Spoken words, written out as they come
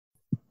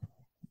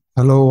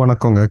Hello,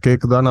 வணக்கங்க.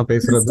 கேக்குதா நான்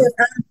பேசுறது?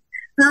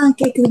 மாஸ்டர்.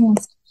 கேக்குது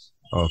மாஸ்டர்.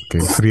 ஓகே,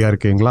 ஃப்ரீயா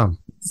இருக்கீங்களா?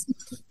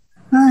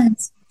 ஆ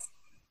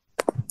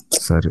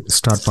சரி,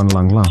 ஸ்டார்ட்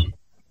பண்ணலாங்களா?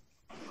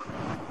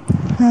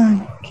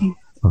 ஓகே.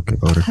 ஓகே,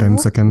 ஒரு ஹலோ. 10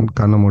 செகண்ட்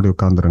கண்ணை மூடி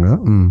உட்காந்துருங்க.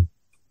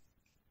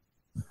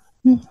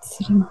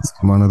 சரி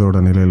மாஸ்டர்.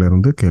 மனதோட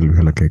நிலையிலிருந்து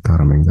கேள்விகளை கேட்க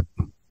ஆரம்பிங்க.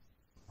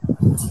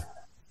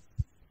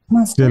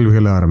 மாஸ்டர்,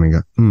 கேள்விகளை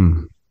ஆரம்பிங்க.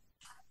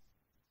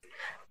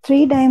 3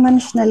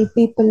 டைமென்ஷனல்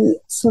பீப்புள்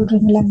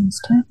சொல்றீங்களா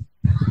மாஸ்டர்?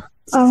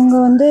 அவங்க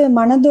வந்து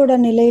மனதோட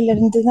நிலையில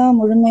இருந்து தான்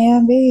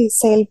முழுமையாவே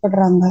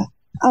செயல்படுறாங்க.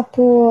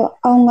 அப்போ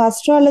அவங்க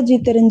அஸ்ட்ராலஜி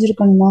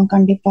தெரிஞ்சிருக்கணுமா?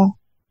 கண்டிப்பா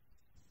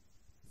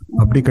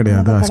அப்படி கிடையாது.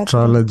 மனதை கடக்கிறது.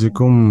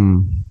 அஸ்ட்ராலஜிக்கும்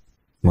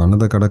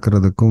மனதை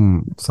கடக்கிறதுக்கும்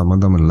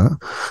சம்மந்தம் இல்லை.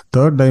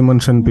 3rd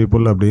டைமென்ஷன்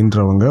பீப்புள்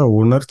அப்படின்றவங்க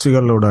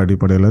உணர்ச்சிகளோட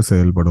அடிப்படையில்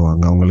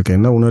செயல்படுவாங்க. அவங்களுக்கு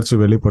என்ன உணர்ச்சி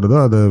வெளிப்படுதோ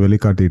அதை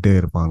வெளிக்காட்டிகிட்டே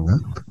இருப்பாங்க.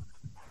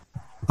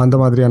 அந்த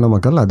மாதிரியான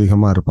மக்கள்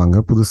அதிகமாக இருப்பாங்க.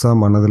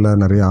 புதுசாக மனதில்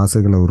நிறைய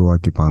ஆசைகளை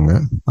உருவாக்கிப்பாங்க.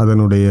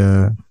 அதனுடைய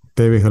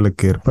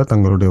தேவைகளுக்கு ஏற்ப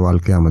தங்களுடைய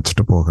வாழ்க்கையை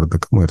அமைச்சிட்டு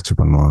போகிறதுக்கு முயற்சி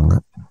பண்ணுவாங்க.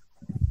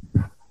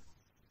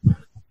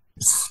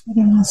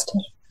 சரி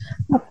மாஸ்டர்.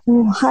 அப்போ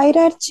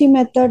ஹைரார்ச்சி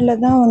மெத்தட்ல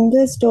தான் வந்து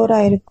ஸ்டோர்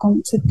ஆயிருக்கும்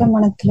சித்த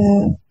மனத்துல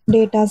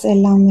டேட்டாஸ்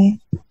எல்லாமே.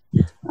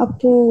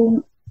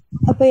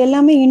 அப்போ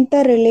எல்லாமே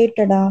இன்டர்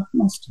ரிலேட்டடா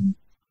மாஸ்டர்?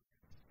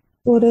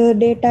 ஒரு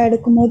டேட்டா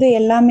எடுக்கும்போது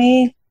எல்லாமே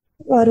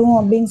வரும்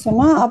அப்படின்னு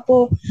சொன்னா அப்போ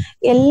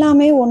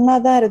எல்லாமே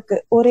ஒன்னாதான் இருக்கு,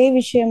 ஒரே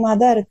விஷயமா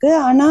தான் இருக்கு.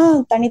 ஆனா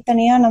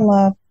தனித்தனியா நம்ம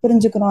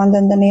புரிஞ்சுக்கிறோம்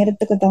அந்தந்த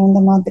நேரத்துக்கு தகுந்த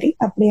மாதிரி.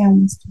 அப்படியா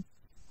மாஸ்டர்?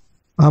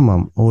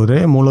 ஆமாம், ஒரே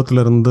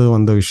மூலத்திலிருந்து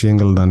வந்த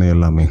விஷயங்கள் தானே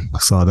எல்லாமே.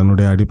 ஸோ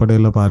அதனுடைய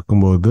அடிப்படையில்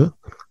பார்க்கும்போது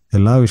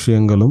எல்லா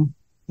விஷயங்களும்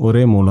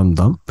ஒரே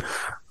மூலம்தான்.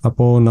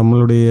 அப்போது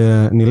நம்மளுடைய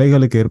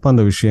நிலைகளுக்கு ஏற்ப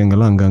அந்த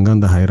விஷயங்களை அங்கங்கே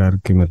அந்த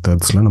ஹைரார்கி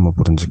மெத்தட்ஸில் நம்ம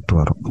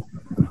புரிஞ்சுக்கிட்டு வரோம்.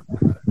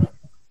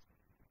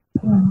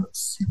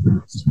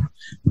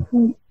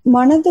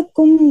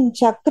 மனதுக்கும்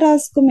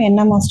சக்ராஸ்க்கும்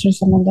என்ன மாஸ்டர்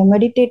சம்பந்தம்?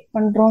 மெடிடேட்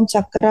பண்றோம்,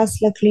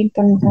 சக்ராஸ்ல கிளீன்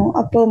பண்றோம்.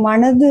 அப்போ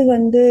மனது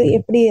வந்து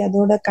எப்படி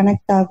அதோட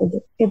கனெக்ட் ஆகுது?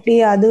 எப்படி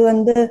அது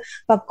வந்து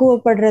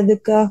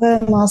பக்குவப்படுறதுக்காக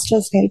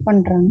மாஸ்டர்ஸ் ஹெல்ப்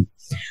பண்றாங்க.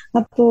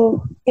 அப்போ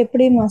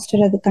எப்படி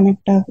மாஸ்டர் அது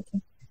கனெக்ட் ஆகுது?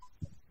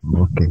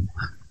 ஓகே,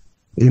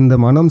 இந்த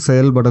மனம்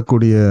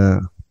செயல்படக்கூடிய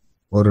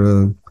ஒரு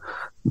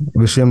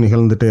விஷயம்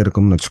நிகழ்ந்துட்டே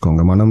இருக்கும்னு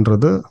வச்சுக்கோங்க.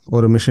 மனம்ன்றது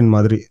ஒரு மிஷின்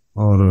மாதிரி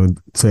ஒரு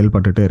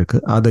செயல்பட்டுட்டே இருக்கு.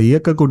 அதை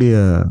இயக்கக்கூடிய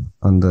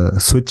அந்த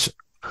சுவிட்ச்,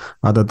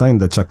 அதை தான்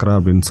இந்த சக்கரா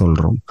அப்படின்னு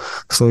சொல்கிறோம்.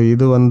 ஸோ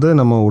இது வந்து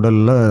நம்ம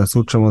உடலில்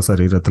சூட்சம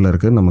சரீரத்தில்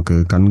இருக்குது. நமக்கு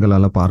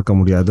கண்களால் பார்க்க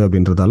முடியாது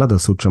அப்படின்றதால அது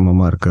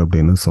சூட்சமமாக இருக்குது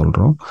அப்படின்னு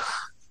சொல்கிறோம்.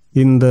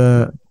 இந்த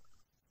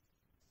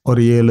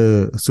ஒரு 7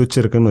 சுவிட்ச்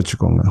இருக்குன்னு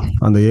வச்சுக்கோங்க.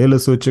 அந்த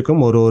 7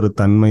 சுவிட்சுக்கும் ஒரு ஒரு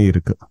தன்மை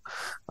இருக்குது.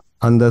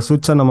 அந்த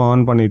சுவிட்சை நம்ம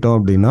ஆன் பண்ணிட்டோம்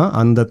அப்படின்னா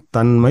அந்த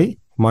தன்மை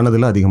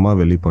மனதில் அதிகமாக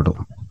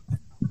வெளிப்படும்.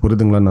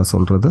 புரியுதுங்களா நான்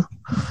சொல்றது?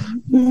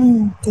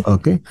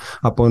 ஓகே,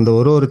 அப்போ இந்த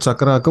ஒரு ஒரு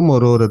சக்கராக்கும்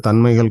ஒரு ஒரு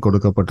தன்மைகள்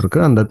கொடுக்கப்பட்டிருக்கு.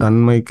 அந்த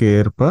தன்மைக்கு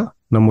ஏற்ப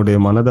நம்முடைய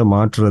மனதை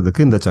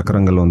மாற்றுறதுக்கு இந்த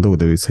சக்கரங்கள் வந்து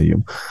உதவி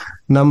செய்யும்.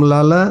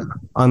 நம்மளால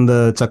அந்த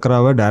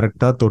சக்கராவை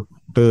டைரக்டா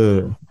தொட்டு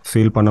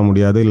ஃபீல் பண்ண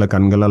முடியாது, இல்லை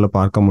கண்களால்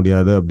பார்க்க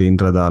முடியாது.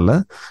 அப்படின்றதால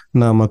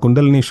நம்ம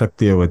குண்டலினி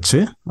சக்தியை வச்சு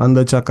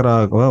அந்த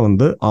சக்கராவை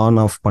வந்து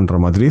ஆன் ஆஃப் பண்ணுற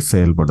மாதிரி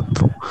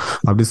செயல்படுத்துகிறோம்.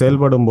 அப்படி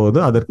செயல்படும் போது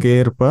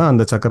அதற்கேற்ப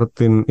அந்த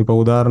சக்கரத்தின், இப்போ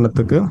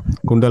உதாரணத்துக்கு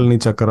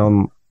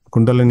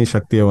குண்டலினி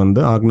சக்தியை வந்து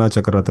ஆக்னா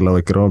சக்கரத்தில்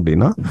வைக்கிறோம்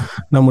அப்படின்னா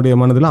நம்முடைய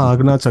மனதில்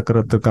ஆக்னா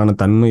சக்கரத்துக்கான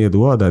தன்மை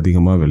எதுவோ அது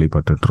அதிகமாக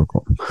வெளிப்பட்டு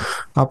இருக்கும்.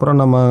 அப்புறம்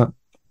நம்ம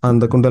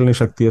அந்த குண்டலினி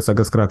சக்தியை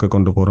சகஸ்கராக்கு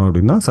கொண்டு போகிறோம்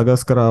அப்படின்னா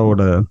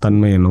சகஸ்கராவோட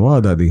தன்மை என்னவோ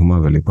அது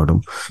அதிகமாக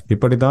வெளிப்படும்.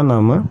 இப்படி தான்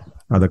நாம்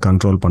அதை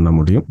கண்ட்ரோல் பண்ண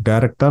முடியும்.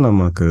 டைரெக்டாக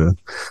நமக்கு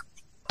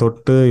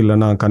தொட்டு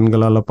இல்லைன்னா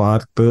கண்களால்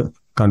பார்த்து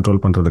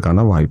கண்ட்ரோல்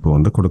பண்ணுறதுக்கான வாய்ப்பு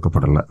வந்து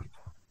கொடுக்கப்படலை.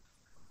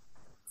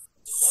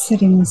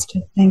 சரி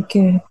மாஸ்டர்,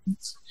 தேங்க்யூ.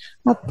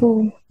 அப்போ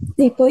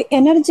இப்போ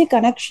எனர்ஜி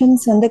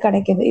கனெக்ஷன்ஸ் வந்து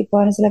கிடைக்குது. இப்போ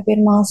சில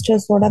பேர்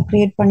மாஸ்டர்ஸோட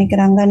கிரியேட்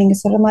பண்ணிக்கிறாங்க. நீங்க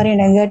சொல்ற மாதிரி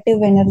நெகட்டிவ்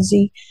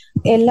எனர்ஜி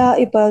எல்லாம்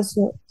இப்போ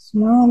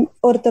சும்மா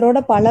ஒருத்தரோட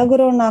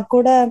பழகுறோம்னா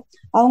கூட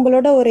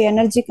அவங்களோட ஒரு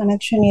எனர்ஜி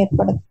கனெக்ஷன்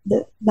ஏற்படுது.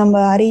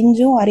 நம்ம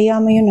அறிஞ்சும்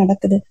அறியாமையும்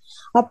நடக்குது.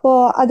 அப்போ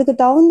அதுக்கு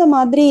தகுந்த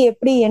மாதிரி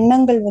எப்படி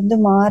எண்ணங்கள் வந்து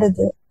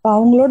மாறுது?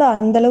 அவங்களோட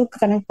அந்த அளவுக்கு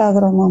கனெக்ட்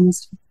ஆகுறோமா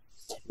மாஸ்டர்?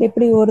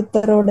 எப்படி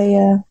ஒருத்தருடைய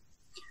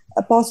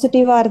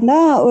பாசிட்டிவா இருந்தா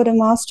ஒரு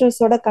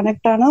மாஸ்டர்ஸோட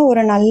கனெக்ட் ஆனா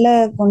ஒரு நல்ல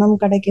குணம்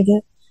கிடைக்குது.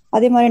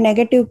 அதே மாதிரி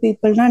நெகட்டிவ்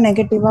பீப்புள்னா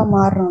நெகட்டிவா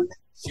மாறுறாங்க.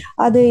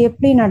 அது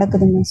எப்படி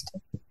நடக்குது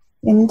மாஸ்டர்?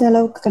 எந்த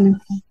அளவுக்கு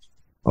கனெக்ட்?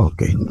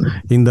 ஓகே,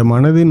 இந்த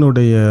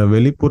மனதினுடைய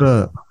வெளிப்புற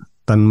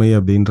தன்மை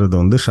அப்படின்றது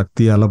வந்து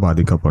சக்தியால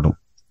பாதிக்கப்படும்.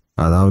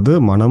 அதாவது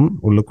மனம்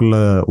உள்ளுக்குள்ள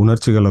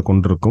உணர்ச்சிகளை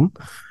கொண்டிருக்கும்,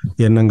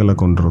 எண்ணங்களை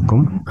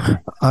கொண்டிருக்கும்.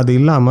 அது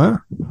இல்லாம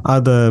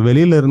அதை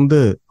வெளியில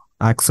இருந்து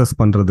ஆக்சஸ்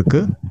பண்றதுக்கு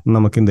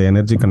நமக்கு இந்த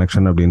எனர்ஜி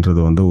கனெக்ஷன் அப்படின்றது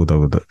வந்து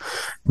உதவுது.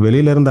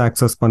 வெளியில இருந்து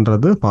ஆக்சஸ்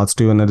பண்றது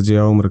பாசிட்டிவ்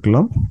எனர்ஜியாகவும்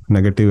இருக்கலாம்,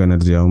 நெகட்டிவ்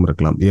எனர்ஜியாகவும்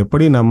இருக்கலாம்.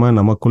 எப்படி நம்ம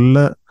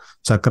நமக்குள்ள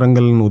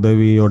சக்கரங்களின்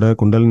உதவியோட,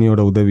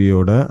 குண்டலினியோட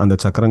உதவியோட அந்த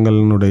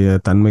சக்கரங்களினுடைய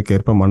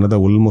தன்மைக்கேற்ப மனதை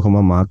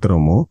உள்முகமா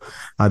மாத்துறோமோ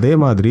அதே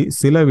மாதிரி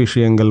சில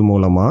விஷயங்கள்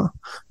மூலமா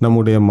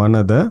நம்முடைய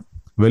மனதை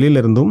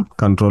வெளியிலிருந்தும்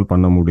கண்ட்ரோல்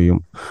பண்ண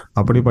முடியும்.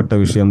 அப்படிப்பட்ட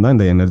விஷயம்தான்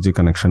இந்த எனர்ஜி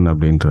கனெக்ஷன்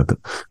அப்படின்றது.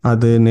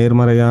 அது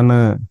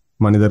நேர்மறையான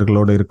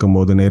மனிதர்களோடு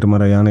இருக்கும்போது,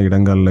 நேர்மறையான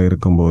இடங்கள்ல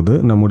இருக்கும்போது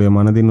நம்முடைய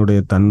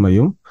மனதினுடைய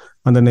தன்மையும்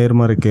அந்த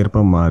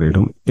நேர்மறைக்கேற்ப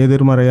மாறிடும்.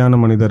 எதிர்மறையான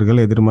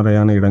மனிதர்கள்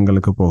எதிர்மறையான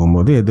இடங்களுக்கு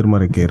போகும்போது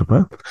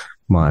எதிர்மறைக்கேற்ப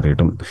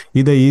மாறிடும்.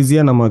 இதை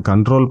ஈஸியா நம்ம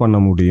கண்ட்ரோல் பண்ண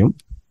முடியும்.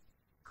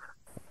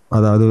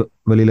 அதாவது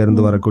வெளியில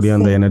இருந்து வரக்கூடிய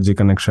அந்த எனர்ஜி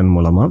கனெக்ஷன்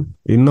மூலமா.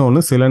 இன்னொன்னு,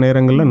 சில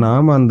நேரங்கள்ல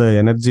நாம அந்த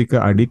எனர்ஜிக்கு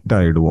அடிக்ட்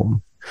ஆயிடுவோம்.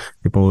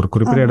 இப்போ ஒரு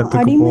குறிப்பிட்ட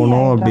இடத்துக்கு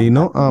போனோம்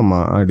அப்படின்னா, ஆமா,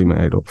 அடிமை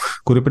ஆயிடும்.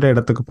 குறிப்பிட்ட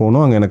இடத்துக்கு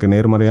போனோம், அங்க எனக்கு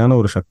நேர்மறையான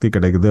ஒரு சக்தி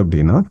கிடைக்குது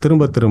அப்படின்னா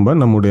திரும்ப திரும்ப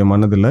நம்முடைய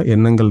மனதுல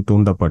எண்ணங்கள்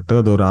தூண்டப்பட்டு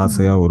அது ஒரு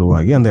ஆசையா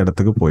உருவாகி அந்த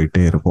இடத்துக்கு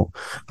போயிட்டே இருக்கும்.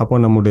 அப்போ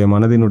நம்முடைய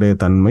மனதினுடைய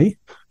தன்மை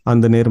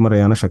அந்த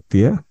நேர்மறையான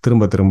சக்தியை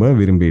திரும்ப திரும்ப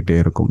விரும்பிட்டே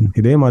இருக்கும்.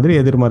 இதே மாதிரி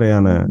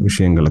எதிர்மறையான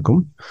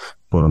விஷயங்களுக்கும்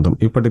பொருந்தும்.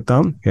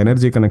 இப்படித்தான்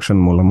எனர்ஜி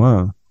கனெக்ஷன் மூலமா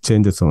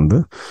சேஞ்சஸ் வந்து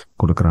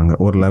கொடுக்குறாங்க.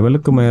 ஒரு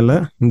லெவலுக்கு மேல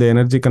இந்த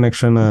எனர்ஜி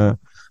கனெக்ஷனை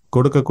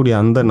கொடுக்கக்கூடிய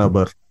அந்த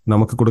நபர்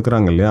நமக்கு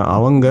கொடுக்குறாங்க இல்லையா,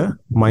 அவங்க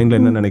மைண்ட்ல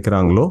என்ன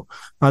நினைக்கிறாங்களோ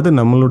அது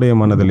நம்மளுடைய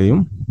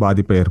மனதிலையும்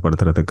பாதிப்பை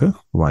ஏற்படுத்துறதுக்கு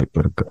வாய்ப்பு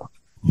இருக்கு.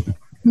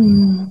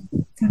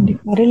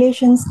 கண்டிப்பா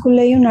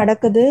ரிலேஷன்ஸ்குள்ளேயும்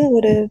நடக்குது.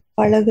 ஒரு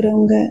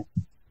பழகுறவங்க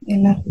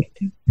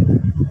எல்லாருக்கிட்டையும்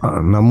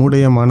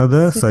நம்முடைய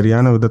மனதை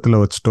சரியான விதத்துல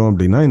வச்சுட்டோம்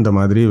அப்படின்னா இந்த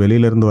மாதிரி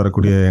வெளியில இருந்து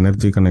வரக்கூடிய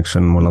எனர்ஜி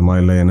கனெக்ஷன் மூலமா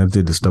இல்ல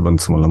எனர்ஜி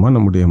டிஸ்டர்பன்ஸ் மூலமா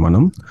நம்முடைய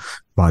மனம்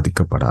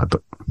பாதிக்கப்படாது.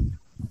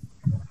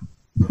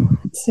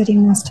 சரி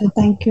மாஸ்டர்,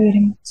 தேங்க்யூ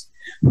வெரி மச்.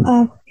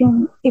 அப்புறம்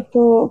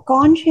இப்போ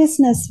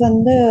கான்ஷியஸ்னஸ்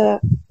வந்து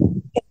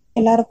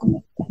எல்லாருக்குமே,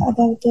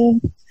 அதாவது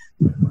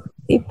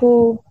இப்போ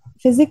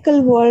பிசிக்கல்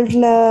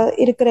வேர்ல்ட்ல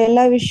இருக்கிற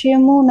எல்லா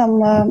விஷயமும்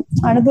நம்ம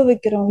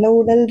அனுபவிக்கிறோம்ல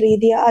உடல்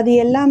ரீதியா, அது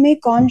எல்லாமே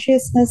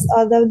கான்ஷியஸ்னஸ்,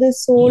 அதாவது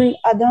சோல்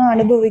அதான்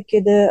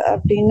அனுபவிக்குது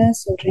அப்படின்னு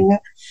சொல்றீங்க.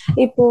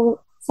 இப்போ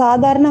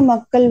சாதாரண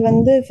மக்கள்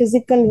வந்து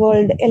பிசிக்கல்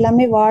வேர்ல்டு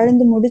எல்லாமே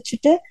வாழ்ந்து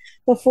முடிச்சுட்டு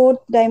இப்போ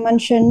 4th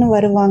டைமென்ஷன்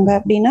வருவாங்க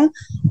அப்படின்னா,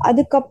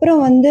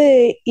 அதுக்கப்புறம் வந்து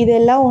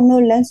இதெல்லாம் ஒன்றும்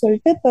இல்லைன்னு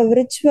சொல்லிட்டு இப்போ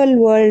விர்ச்சுவல்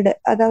வேர்ல்டு,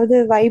 அதாவது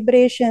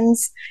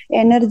வைப்ரேஷன்ஸ்,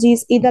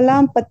 எனர்ஜிஸ்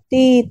இதெல்லாம்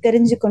பத்தி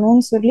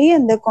தெரிஞ்சுக்கணும்னு சொல்லி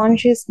அந்த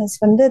கான்ஷியஸ்னஸ்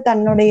வந்து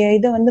தன்னுடைய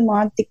இதை வந்து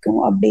மாத்திக்கும்.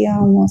 அப்படியா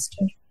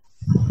மாஸ்டர்?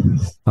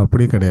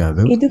 அப்படி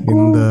கிடையாது.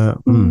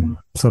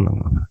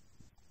 சொல்லுங்க.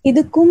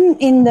 இதுக்கும்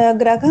இந்த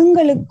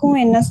கிரகங்களுக்கும்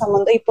என்ன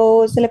சம்பந்தம்? இப்போ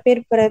சில பேர்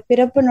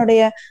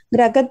பிறப்பினுடைய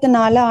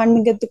கிரகத்தினால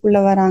ஆன்மீகத்துக்குள்ள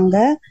வராங்க,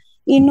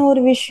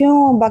 இன்னொரு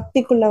விஷயம்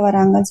பக்திக்குள்ள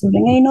வராங்கன்னு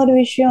சொல்றீங்க, இன்னொரு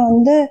விஷயம்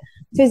வந்து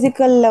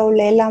பிசிக்கல்ல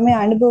உள்ள எல்லாமே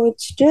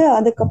அனுபவிச்சுட்டு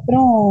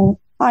அதுக்கப்புறம்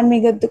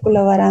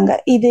ஆன்மீகத்துக்குள்ள வராங்க.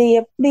 இது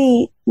எப்படி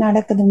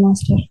நடக்குது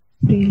மாஸ்டர்?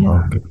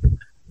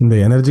 இந்த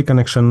எனர்ஜி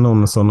கனெக்ஷன்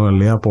ஒன்று சொன்னோம்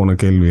இல்லையா போன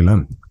கேள்வியில.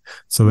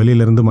 ஸோ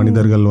வெளியிலிருந்து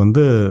மனிதர்கள்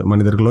வந்து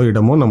மனிதர்களோ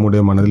இடமோ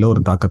நம்முடைய மனதில்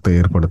ஒரு தாக்கத்தை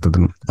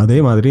ஏற்படுத்துது. அதே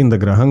மாதிரி இந்த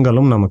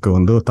கிரகங்களும் நமக்கு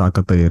வந்து ஒரு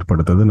தாக்கத்தை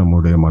ஏற்படுத்துது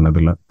நம்முடைய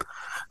மனதில்.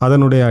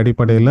 அதனுடைய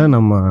அடிப்படையில்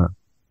நம்ம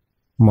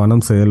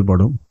மனம்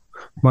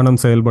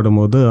செயல்படும்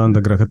போது அந்த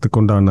கிரகத்துக்கு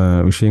உண்டான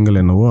விஷயங்கள்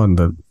என்னவோ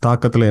அந்த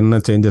தாக்கத்தில் என்ன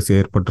சேஞ்சஸ்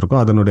ஏற்பட்டிருக்கோ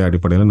அதனுடைய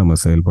அடிப்படையில் நம்ம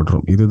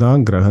செயல்படுறோம்.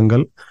 இதுதான்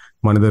கிரகங்கள்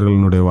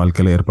மனிதர்களுடைய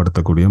வாழ்க்கையில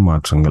ஏற்படுத்தக்கூடிய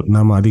மாற்றங்கள்.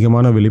 நாம்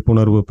அதிகமான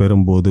விழிப்புணர்வு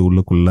பெறும்போது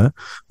உள்ளுக்குள்ள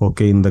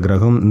ஓகே இந்த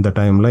கிரகம் இந்த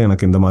டைம்ல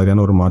எனக்கு இந்த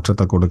மாதிரியான ஒரு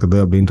மாற்றத்தை கொடுக்குது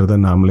அப்படின்றத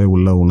நாமளே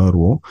உள்ள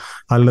உணர்வோம்.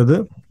 அல்லது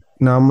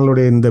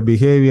நம்மளுடைய இந்த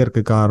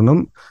பிஹேவியருக்கு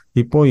காரணம்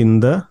இப்போ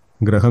இந்த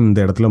கிரகம் இந்த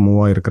இடத்துல மூவ்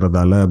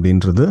ஆயிருக்கிறதால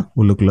அப்படின்றது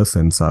உள்ளுக்குள்ள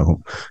சென்ஸ் ஆகும்.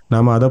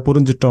 நாம அதை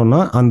புரிஞ்சிட்டோம்னா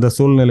அந்த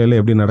சூழ்நிலையில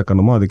எப்படி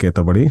நடக்கணுமோ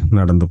அதுக்கேற்றபடி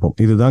நடந்துப்போம்.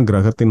 இதுதான்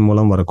கிரகத்தின்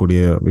மூலம்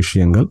வரக்கூடிய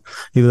விஷயங்கள்.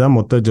 இதுதான்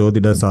மொத்த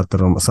ஜோதிட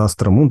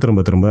சாஸ்திரமும்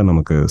திரும்ப திரும்ப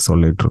நமக்கு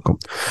சொல்லிட்டு இருக்கும்.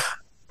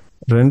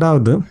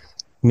 ரெண்டாவது,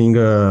 நீங்க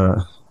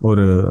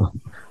ஒரு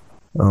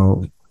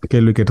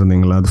கேள்வி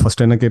கேட்டிருந்தீங்களா? அது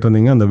ஃபர்ஸ்ட் என்ன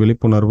கேட்டிருந்தீங்க? அந்த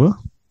விழிப்புணர்வு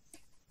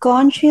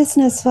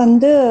கான்ஷியஸ்னஸ்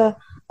வந்து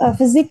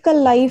பிசிக்கல்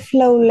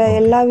லைஃப்ல உள்ள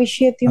எல்லா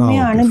விஷயத்தையுமே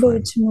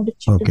அனுபவிச்சு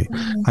முடிச்சு. ஓகே,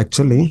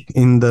 ஆக்சுவலி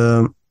இந்த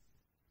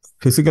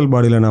பிசிக்கல்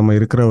பாடியில நாம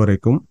இருக்கிற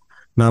வரைக்கும்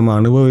நாம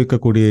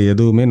அனுபவிக்கக்கூடிய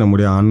எதுவுமே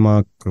நம்முடைய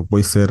ஆன்மாக்கு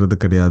போய் சேர்றது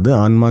கிடையாது.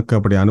 ஆன்மாக்கு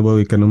அப்படி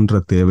அனுபவிக்கணுன்ற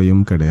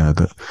தேவையும்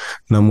கிடையாது.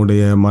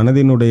 நம்முடைய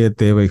மனதினுடைய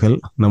தேவைகள்,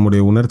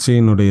 நம்முடைய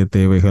உணர்ச்சியினுடைய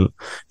தேவைகள்,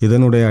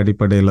 இதனுடைய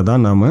அடிப்படையில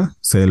தான் நாம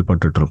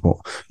செயல்பட்டுட்டு இருப்போம்.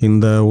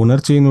 இந்த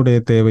உணர்ச்சியினுடைய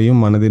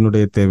தேவையும்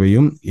மனதினுடைய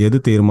தேவையும் எது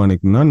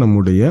தீர்மானிக்கும்னா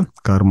நம்முடைய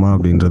கர்மா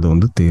அப்படின்றது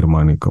வந்து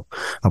தீர்மானிக்கும்.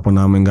 அப்போ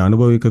நாம் இங்க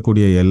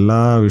அனுபவிக்கக்கூடிய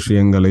எல்லா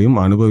விஷயங்களையும்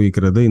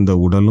அனுபவிக்கிறது இந்த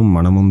உடலும்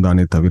மனமும்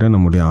தானே தவிர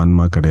நம்முடைய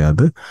ஆன்மா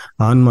கிடையாது.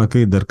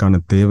 ஆன்மாக்கு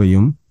இதற்கான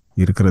தேவையும்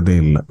இருக்கிறதே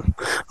இல்லை.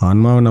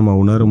 ஆன்மாவை நம்ம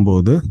உணரும்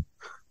போது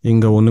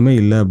இங்க ஒண்ணுமே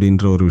இல்லை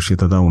அப்படின்ற ஒரு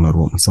விஷயத்தை தான்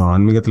உணர்வோம். ஸோ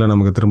ஆன்மீகத்துல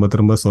நமக்கு திரும்ப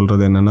திரும்ப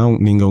சொல்றது என்னன்னா,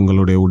 நீங்க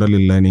உங்களுடைய உடல்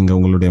இல்லை, நீங்க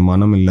உங்களுடைய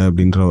மனம் இல்லை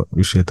அப்படின்ற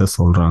விஷயத்த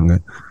சொல்றாங்க.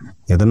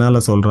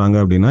 எதனால சொல்றாங்க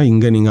அப்படின்னா,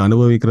 இங்க நீங்க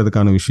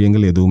அனுபவிக்கிறதுக்கான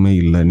விஷயங்கள் எதுவுமே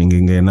இல்லை. நீங்க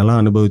இங்க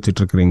என்னெல்லாம்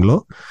அனுபவிச்சுட்டு இருக்கிறீங்களோ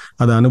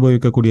அதை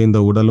அனுபவிக்கக்கூடிய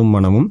இந்த உடலும்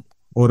மனமும்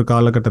ஒரு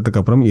காலகட்டத்துக்கு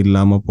அப்புறம்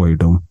இல்லாம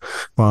போயிடும்.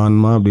 இப்போ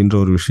ஆன்மா அப்படின்ற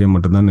ஒரு விஷயம்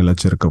மட்டும்தான்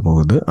நிலைச்சிருக்க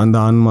போகுது. அந்த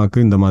ஆன்மாக்கு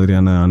இந்த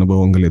மாதிரியான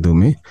அனுபவங்கள்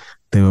எதுவுமே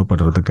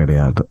தேவைப்படுறது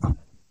கிடையாது.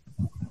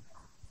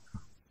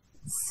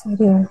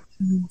 சரி,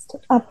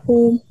 அப்போ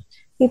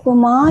இப்போ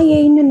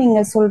மாயைன்னு நீங்க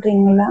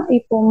சொல்றீங்களா?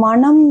 இப்போ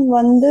மனம்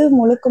வந்து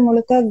முழுக்க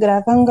முழுக்க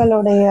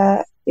கிரகங்களுடைய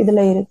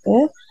இதுல இருக்கு.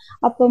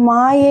 அப்போ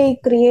மாயை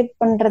கிரியேட்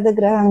பண்றது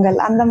கிரகங்கள்,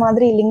 அந்த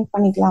மாதிரி லிங்க்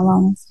பண்ணிக்கலாமா?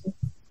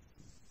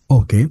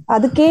 ஓகே.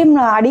 அதுக்கே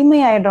அடிமை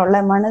ஆயிடுறோம்ல,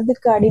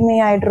 மனதுக்கு அடிமை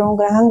ஆயிடுறோம்,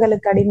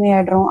 கிரகங்களுக்கு அடிமை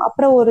ஆயிடுறோம்.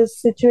 அப்புறம் ஒரு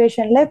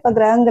சுச்சுவேஷன்ல இப்ப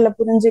கிரகங்களை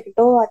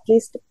புரிஞ்சுக்கிட்டோ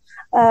அட்லீஸ்ட்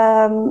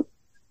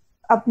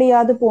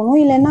அப்படியாவது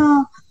போகணும். இல்லைன்னா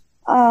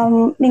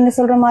நீங்க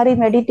சொல்ற மாதிரி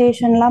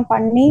மெடிடேஷன் எல்லாம்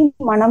பண்ணி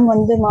மனம்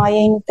வந்து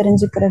மாயைன்னு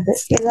தெரிஞ்சுக்கிறது,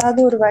 ஏதாவது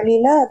ஒரு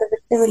வழியில அதை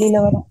விட்டு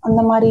வெளியில வரும்.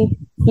 அந்த மாதிரி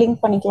லிங்க்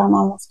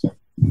பண்ணிக்கலாமா மாஸ்டர்?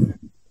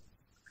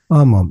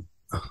 ஆமாம்,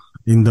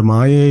 இந்த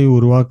மாயையை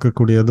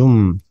உருவாக்கக்கூடியதும்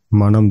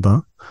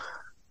மனம்தான்.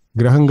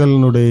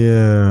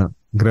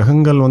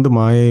 கிரகங்கள் வந்து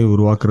மாயையை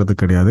உருவாக்குறது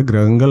கிடையாது.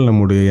 கிரகங்கள்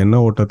நம்முடைய எண்ண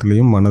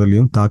ஓட்டத்திலையும்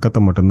மனதிலையும் தாக்கத்தை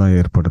மட்டும்தான்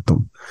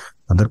ஏற்படுத்தும்.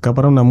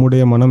 அதற்கப்புறம்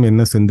நம்முடைய மனம்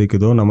என்ன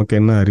சிந்திக்குதோ, நமக்கு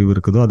என்ன அறிவு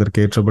இருக்குதோ,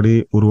 அதற்கேற்றபடி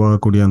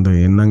உருவாகக்கூடிய அந்த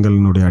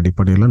எண்ணங்களினுடைய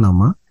அடிப்படையில்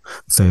நாம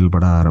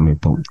செயல்பட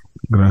ஆரம்பிப்போம்.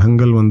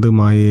 கிரகங்கள் வந்து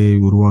மாயையை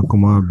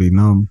உருவாக்குமா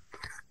அப்படின்னா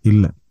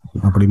இல்லை.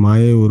 அப்படி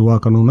மாயையை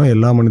உருவாக்கணும்னா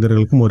எல்லா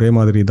மனிதர்களுக்கும் ஒரே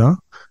மாதிரி தான்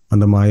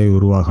அந்த மாயை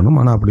உருவாகணும்.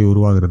 ஆனால் அப்படி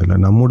உருவாகிறது இல்லை.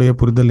 நம்முடைய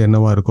புரிதல்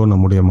என்னவா இருக்கோ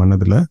நம்முடைய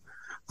மனதில்,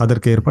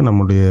 அதற்கேற்ப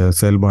நம்முடைய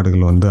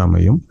செயல்பாடுகள் வந்து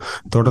அமையும்.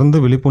 தொடர்ந்து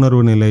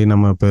விழிப்புணர்வு நிலை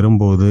நம்ம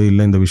பெறும்போது,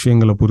 இல்லை இந்த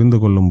விஷயங்களை புரிந்து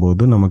கொள்ளும்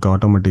போது, நமக்கு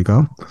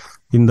ஆட்டோமேட்டிக்காக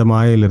இந்த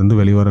மாயையிலிருந்து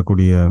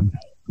வெளிவரக்கூடிய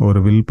ஒரு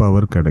வில்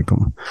பவர்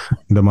கிடைக்கும்.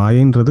 இந்த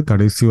மாயைன்றது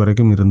கடைசி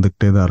வரைக்கும்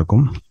இருந்துகிட்டே தான்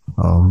இருக்கும்.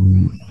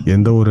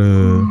 எந்த ஒரு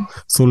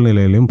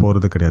சூழ்நிலையிலையும்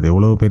போறது கிடையாது.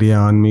 எவ்வளவு பெரிய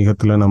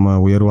ஆன்மீகத்துல நம்ம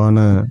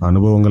உயர்வான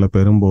அனுபவங்களை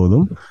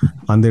பெறும்போதும்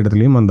அந்த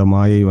இடத்துலையும் அந்த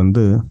மாயை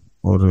வந்து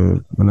ஒரு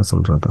என்ன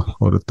சொல்றது,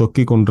 ஒரு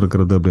தொக்கி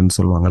கொண்டிருக்கிறது அப்படின்னு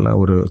சொல்லுவாங்கல்ல,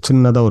 ஒரு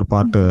சின்னதா ஒரு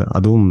பாட்டு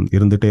அதுவும்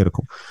இருந்துட்டே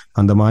இருக்கும்.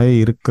 அந்த மாயை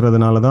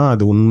இருக்கிறதுனாலதான்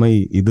அது உண்மை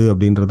இது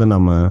அப்படின்றத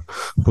நம்ம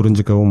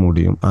புரிஞ்சுக்கவும்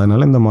முடியும்.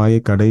 அதனால இந்த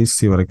மாயை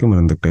கடைசி வரைக்கும்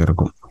இருந்துகிட்டே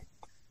இருக்கும்.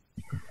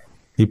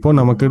 இப்போ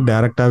நமக்கு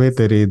டைரக்டாவே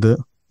தெரியுது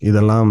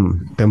இதெல்லாம்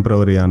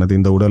டெம்பரவரியானது,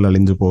 இந்த உடல்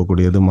அழிஞ்சு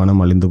போகக்கூடியது, மனம்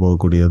அழிந்து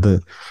போகக்கூடியது,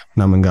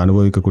 நம்ம இங்கே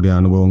அனுபவிக்கக்கூடிய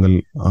அனுபவங்கள்,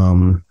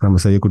 நம்ம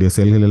செய்யக்கூடிய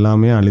செயல்கள்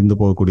எல்லாமே அழிந்து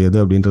போகக்கூடியது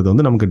அப்படின்றது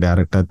வந்து நமக்கு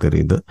டைரக்டாக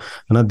தெரியுது.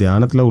 ஆனால்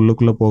தியானத்தில்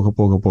உள்ளுக்குள்ளே போக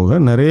போக போக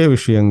நிறைய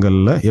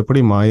விஷயங்களில்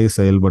எப்படி மாயை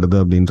செயல்படுது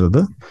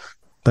அப்படின்றது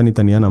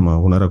தனித்தனியாக நம்ம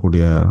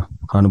உணரக்கூடிய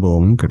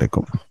அனுபவமும்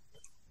கிடைக்கும்.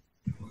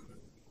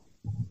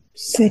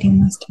 சரி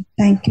மாஸ்டர்,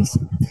 தேங்க்யூ.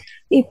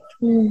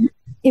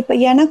 இப்ப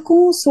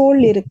எனக்கும்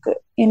சோல் இருக்கு,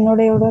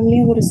 என்னுடைய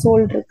உடல்லயும் ஒரு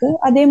சோல் இருக்கு.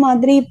 அதே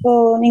மாதிரி இப்போ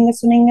நீங்க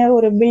சொன்னீங்க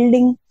ஒரு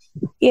பில்டிங்,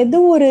 எது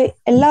ஒரு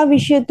எல்லா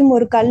விஷயத்தும்,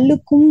 ஒரு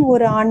கல்லுக்கும்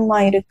ஒரு ஆன்மா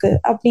இருக்கு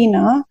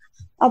அப்படின்னா,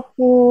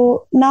 அப்போ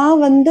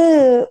நான் வந்து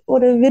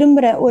ஒரு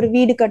விரும்புறேன், ஒரு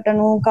வீடு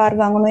கட்டணும், கார்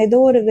வாங்கணும், ஏதோ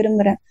ஒரு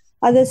விரும்புறேன்,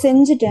 அதை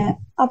செஞ்சுட்டேன்.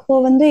 அப்போ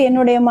வந்து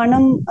என்னுடைய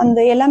மனம்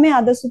அந்த எல்லாமே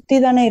அதை சுத்தி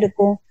தானே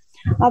இருக்கும்.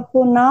 அப்போ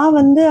நான்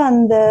வந்து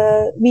அந்த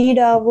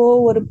வீடாவோ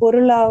ஒரு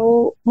பொருளாவோ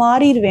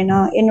மாறிடுவேனா?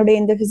 என்னுடைய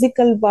இந்த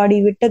பிசிக்கல் பாடி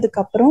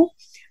விட்டதுக்கு அப்புறம்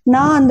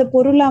நான் அந்த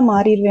பொருளா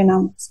மாறிடுவேனா?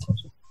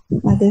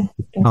 அது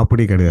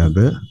அப்படி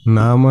கிடையாது.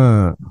 நாம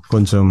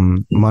கொஞ்சம்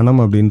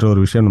மனம் அப்படின்ற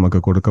ஒரு விஷயம்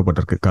நமக்கு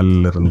கொடுக்கப்பட்டிருக்கு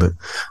கல்ல இருந்து.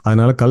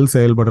 அதனால கல்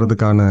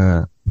செயல்படுறதுக்கான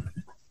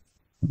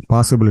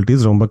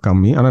பாசிபிலிட்டிஸ் ரொம்ப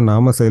கம்மி, ஆனால்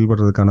நாம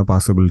செயல்படுறதுக்கான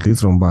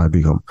பாசிபிலிட்டிஸ் ரொம்ப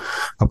அதிகம்.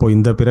 அப்போ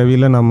இந்த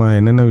பிறவியில நம்ம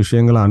என்னென்ன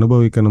விஷயங்களை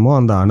அனுபவிக்கணுமோ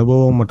அந்த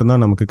அனுபவம்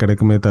மட்டும்தான் நமக்கு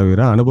கிடைக்குமே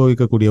தவிர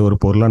அனுபவிக்கக்கூடிய ஒரு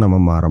பொருளை நம்ம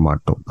மாற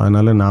மாட்டோம்.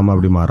 அதனால நாம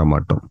அப்படி மாற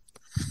மாட்டோம்.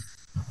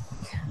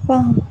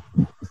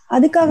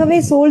 அதுக்காகவே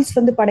சோல்ஸ்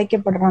வந்து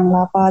படைக்கப்படுறாங்களா?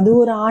 அப்ப அது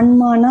ஒரு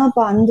ஆன்மானா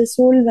அப்ப அந்த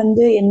சோல்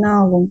வந்து என்ன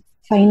ஆகும்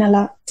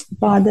ஃபைனலா?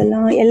 அப்ப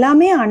அதெல்லாம்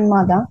எல்லாமே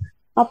ஆன்மாதான்.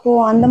 அப்போ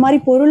அந்த மாதிரி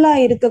பொருளா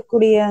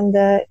இருக்கக்கூடிய அந்த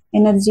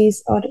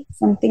எனர்ஜிஸ் ஆர்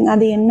சம்திங்,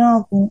 அது என்ன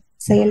ஆகும்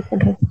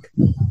செயல்படுறதுக்கு?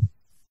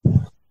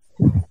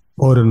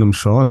 ஒரு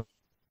நிமிஷம்.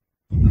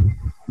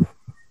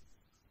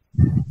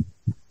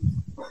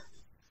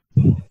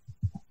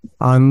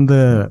 அந்த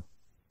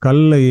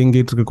கல்ல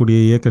இயங்கிட்டு இருக்கக்கூடிய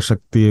இயக்க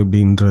சக்தி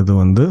அப்படின்றது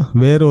வந்து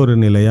வேறொரு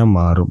நிலையா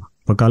மாறும்.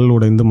 இப்போ கல்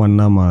உடைந்து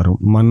மண்ணா மாறும்,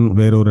 மண்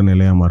வேறொரு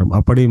நிலையா மாறும்.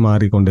 அப்படி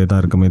மாறிக்கொண்டே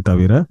தான் இருக்குமே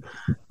தவிர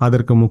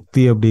அதற்கு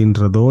முக்தி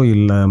அப்படின்றதோ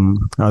இல்லை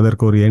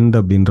அதற்கு ஒரு எண்ட்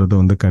அப்படின்றதோ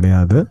வந்து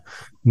கிடையாது.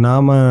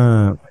 நாம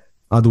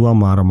அதுவா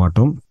மாற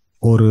மாட்டோம்.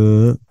 ஒரு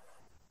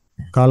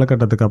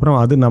காலகட்டத்துக்கு அப்புறம்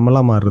அது நம்மளா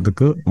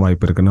மாறுறதுக்கு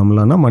வாய்ப்பு இருக்கு.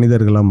 நம்மளானா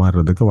மனிதர்களா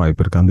மாறுறதுக்கு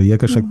வாய்ப்பு இருக்கு. அந்த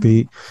இயக்க சக்தி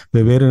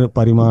வெவ்வேறு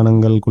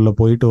பரிமாணங்களுக்குள்ள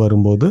போயிட்டு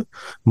வரும்போது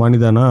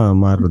மனிதனா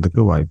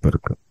மாறுறதுக்கு வாய்ப்பு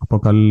இருக்கு. அப்போ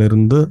கல்ல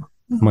இருந்து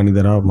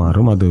மனிதரா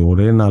மாறும். அது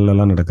ஒரே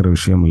நாள்லாம் நடக்கிற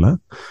விஷயம் இல்லை.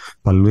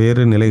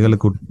 பல்வேறு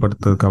நிலைகளுக்கு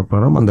உட்படுத்ததுக்கு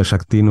அப்புறம் அந்த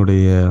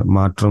சக்தியினுடைய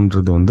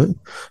மாற்றம்ன்றது வந்து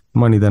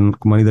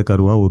மனித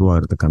கருவா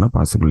உருவாகிறதுக்கான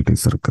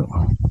பாசிபிலிட்டிஸ் இருக்கு.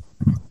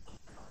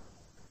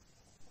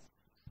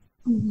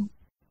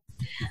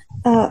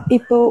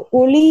 இப்போ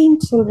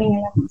ஒளின்னு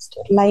சொல்றீங்களா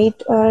மாஸ்டர்,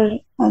 லைட்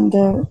அந்த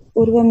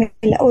உருவமே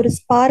ஒரு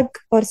ஸ்பார்க்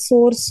ஒரு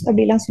சோர்ஸ்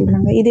அப்படிலாம்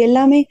சொல்றாங்க. இது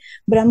எல்லாமே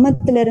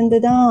பிரம்மத்துல இருந்து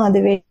தான் அது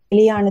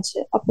வெளியானுச்சு.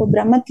 அப்போ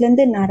பிரம்மத்துல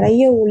இருந்து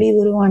நிறைய ஒளி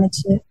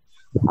உருவானுச்சு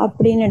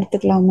அப்படின்னு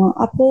எடுத்துக்கலாமா?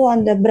 அப்போ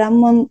அந்த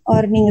பிரம்மம்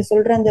ஆர் நீங்க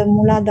சொல்ற அந்த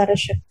மூலாதார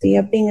சக்தி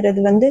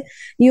அப்படிங்கிறது வந்து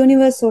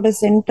யூனிவர்ஸோட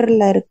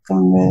சென்டர்ல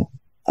இருக்காங்க.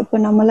 அப்போ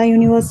நம்மளாம்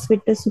யூனிவர்ஸ்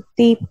விட்டு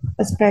சுத்தி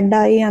ஸ்ப்ரெட்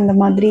ஆகி அந்த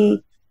மாதிரி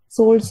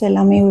சோல்ஸ்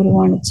எல்லாமே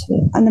உருவானுச்சு,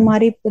 அந்த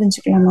மாதிரி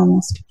புரிஞ்சுக்கலாமா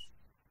மாஸ்டர்?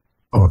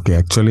 ஓகே,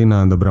 ஆக்சுவலி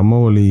நான் அந்த பிரம்ம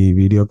ஒலி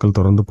வீடியோக்கள்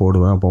தொடர்ந்து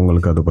போடுவேன், அப்போ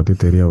உங்களுக்கு அதை பற்றி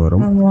தெரிய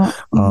வரும்.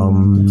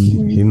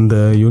 இந்த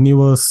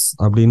யூனிவர்ஸ்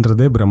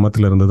அப்படின்றதே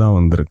பிரம்மத்துல இருந்து தான்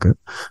வந்திருக்கு.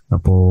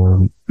 அப்போ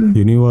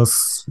யூனிவர்ஸ்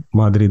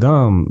மாதிரி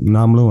தான்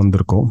நாமளும்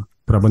வந்திருக்கோம்.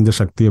 பிரபஞ்ச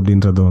சக்தி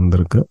அப்படின்றது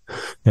வந்திருக்கு.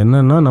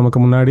 என்னன்னா நமக்கு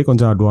முன்னாடி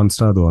கொஞ்சம்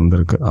அட்வான்ஸ்டா அது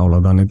வந்திருக்கு,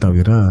 அவ்வளவுதானே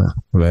தவிர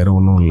வேற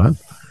ஒன்றும் இல்லை.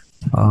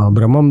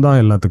 பிரம்மம் தான்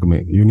எல்லாத்துக்குமே.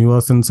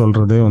 யூனிவர்ஸ்ன்னு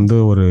சொல்றதே வந்து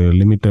ஒரு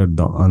லிமிட்டட்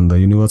தான். அந்த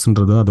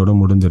யூனிவர்ஸ்ன்றது அதோட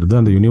முடிஞ்சிருது.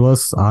 அந்த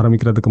யூனிவர்ஸ்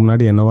ஆரம்பிக்கிறதுக்கு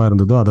முன்னாடி என்னவா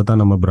இருந்ததோ அதை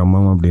தான் நம்ம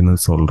பிரம்மம் அப்படின்னு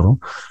சொல்றோம்.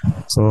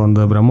 ஸோ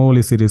அந்த பிரம்ம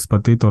ஒலி சீரீஸ்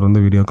பத்தி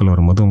தொடர்ந்து வீடியோக்கள்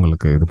வரும்போது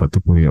உங்களுக்கு இதை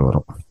பத்தி புரிய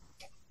வரும்.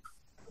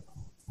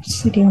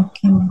 சரி,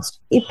 ஓகே.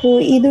 இப்போ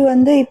இது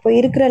வந்து இப்போ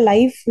இருக்கிற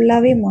லைஃப்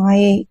ஃபுல்லாவே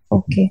மாயை.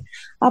 ஓகே,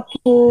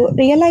 அப்போ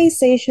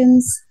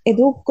ரியலைசேஷன்ஸ்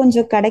ஏதோ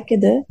கொஞ்சம்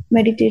கிடைக்குது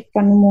மெடிடேட்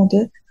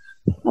பண்ணும்போது.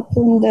 அப்போ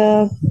இந்த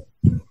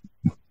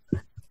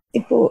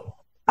இப்போ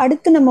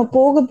அடுத்து நம்ம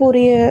போக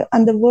போறிய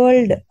அந்த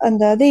வேர்ல்டு,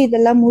 அந்த அது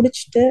இதெல்லாம்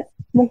முடிச்சுட்டு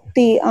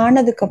முக்தி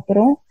ஆனதுக்கு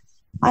அப்புறம்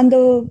அந்த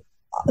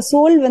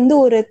சோல் வந்து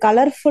ஒரு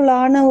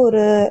கலர்ஃபுல்லான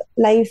ஒரு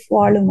லைஃப்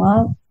வாழுமா,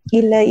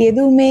 இல்ல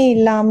எதுவுமே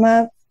இல்லாம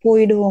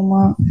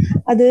போயிடுவோமா?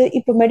 அது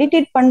இப்ப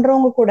மெடிடேட்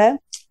பண்றவங்க கூட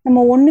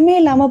நம்ம ஒண்ணுமே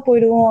இல்லாம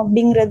போயிடுவோம்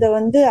அப்படிங்கறத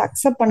வந்து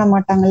அக்செப்ட் பண்ண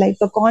மாட்டாங்கல்ல.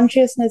 இப்ப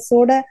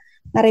கான்சியஸ்னஸோட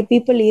நிறைய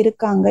பீப்புள்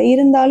இருக்காங்க,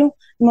 இருந்தாலும்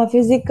நம்ம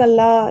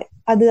பிசிக்கல்லா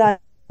அது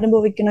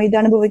அனுபவிக்கணும், இது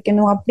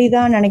அனுபவிக்கணும்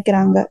அப்படிதான்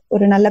நினைக்கிறாங்க,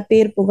 ஒரு நல்ல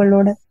பேர்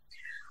புகழோட.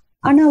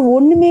 ஆனா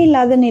ஒண்ணுமே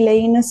இல்லாத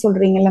நிலைன்னு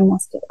சொல்றீங்கல்ல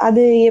மாஸ்டர்,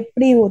 அது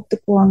எப்படி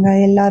ஒத்துக்குவாங்க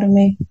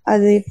எல்லாருமே?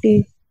 அது எப்படி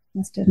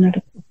மாஸ்டர்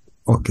நடக்கும்?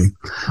 ஓகே,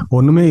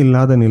 ஒண்ணுமே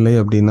இல்லாத நிலை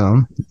அப்படின்னா,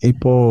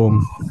 இப்போ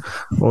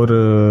ஒரு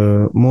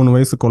 3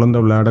 வயசு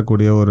குழந்தை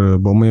விளையாடக்கூடிய ஒரு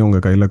பொம்மையை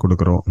உங்க கையில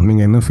கொடுக்குறோம்,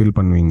 நீங்க என்ன ஃபீல்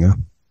பண்ணுவீங்க?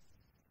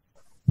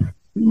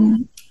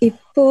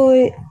 இப்போ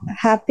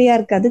ஹாப்பியா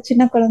இருக்காது,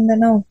 சின்ன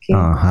குழந்தைன்னா ஓகே,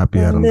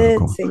 ஹாப்பியா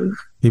இருந்திருக்கும்.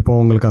 இப்போ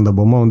உங்களுக்கு அந்த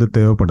பொம்மை வந்து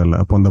தேவைப்படலை,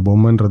 அப்போ அந்த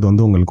பொம்மைன்றது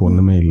வந்து உங்களுக்கு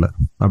ஒண்ணுமே இல்லை,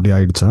 அப்படி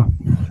ஆயிடுச்சா?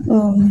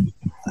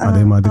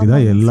 அதே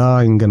மாதிரிதான் எல்லா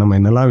இங்க நம்ம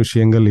என்னெல்லாம்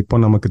விஷயங்கள் இப்போ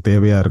நமக்கு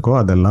தேவையா இருக்கோ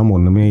அதெல்லாம்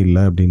ஒண்ணுமே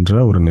இல்லை அப்படின்ற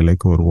ஒரு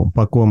நிலைக்கு வருவோம்,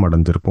 பக்குவம்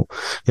அடைஞ்சிருப்போம்.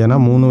 ஏன்னா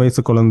 3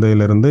 வயசு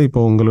குழந்தையில இருந்து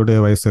இப்போ உங்களுடைய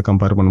வயசை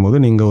கம்பேர் பண்ணும்போது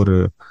நீங்க ஒரு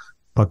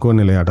பக்குவ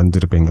நிலை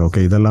அடைஞ்சிருப்பீங்க.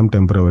 ஓகே, இதெல்லாம்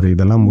டெம்பரவரி,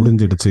 இதெல்லாம்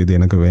முடிஞ்சிடுச்சு, இது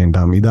எனக்கு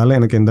வேண்டாம், இதால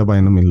எனக்கு எந்த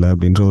பயனும் இல்லை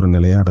அப்படின்ற ஒரு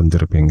நிலையை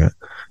அடைஞ்சிருப்பீங்க.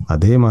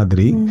 அதே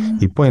மாதிரி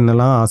இப்போ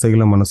என்னெல்லாம்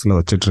ஆசைகளை மனசுல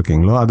வச்சுட்டு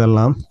இருக்கீங்களோ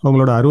அதெல்லாம்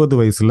உங்களோட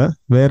 60 வயசுல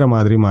வேற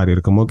மாதிரி மாறி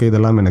இருக்கும். ஓகே,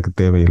 இதெல்லாம் எனக்கு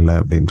தேவையில்லை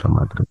அப்படின்ற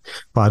மாதிரி.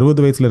 இப்போ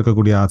 60 வயசுல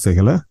இருக்கக்கூடிய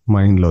ஆசைகளை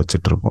மைண்ட்ல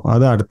வச்சுட்டு இருப்போம்,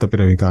 அது அடுத்த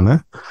பிறவிக்கான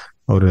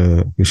ஒரு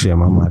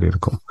விஷயமா மாறி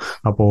இருக்கும்.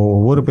 அப்போ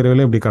ஒவ்வொரு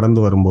பிறவிலையும் இப்படி கடந்து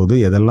வரும்போது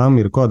எதெல்லாம்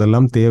இருக்கோ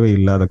அதெல்லாம்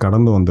தேவையில்லை, அதை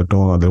கடந்து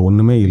வந்துட்டோம், அது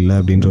ஒண்ணுமே இல்லை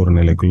அப்படின்ற ஒரு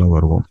நிலைக்குள்ள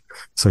வருவோம்.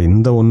 ஸோ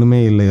இந்த ஒண்ணுமே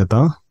இல்லையே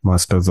தான்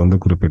மாஸ்டர்ஸ் வந்து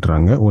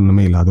குறிப்பிடுறாங்க,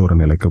 ஒண்ணுமே இல்லாத ஒரு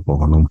நிலைக்கு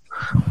போகணும்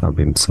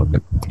அப்படின்னு சொல்லி.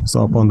 ஸோ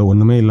அப்போ அந்த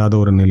ஒண்ணுமே இல்லாத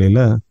ஒரு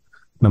நிலையில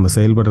நம்ம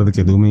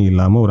செயல்படுறதுக்கு எதுவுமே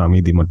இல்லாம ஒரு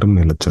அமைதி மட்டும்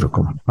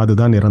நிலைச்சிருக்கும்,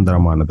 அதுதான்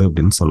நிரந்தரமானது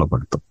அப்படின்னு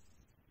சொல்லப்படுத்தும்.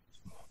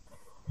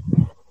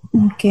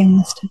 Okay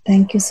master,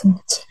 thank you so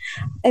much.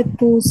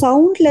 இப்போ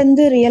சவுண்ட்ல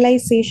இருந்து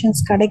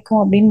ரியலைசேஷன்ஸ்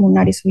கிடைக்கும் அப்படின்னு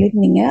முன்னாடி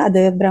சொல்லியிருந்தீங்க,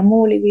 அது பிரம்ம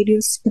ஒலி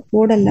வீடியோஸ்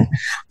போடல,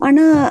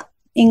 ஆனா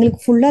எங்களுக்கு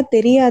ஃபுல்லா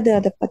தெரியாது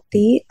அதை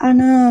பத்தி.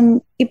 ஆனா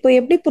இப்போ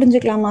எப்படி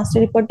புரிஞ்சுக்கலாம்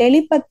மாஸ்டர்? இப்போ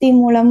டெலிபதி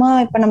மூலமா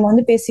இப்ப நம்ம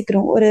வந்து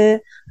பேசிக்கிறோம், ஒரு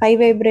ஹை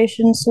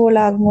வைப்ரேஷன் சோல்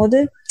ஆகும்போது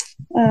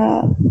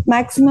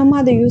மேக்சிமமா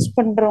அதை யூஸ்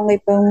பண்றவங்க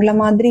இப்ப உங்களை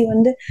மாதிரி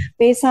வந்து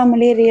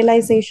பேசாமலே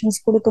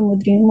ரியலைசேஷன்ஸ் கொடுக்க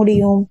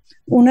முடியும்,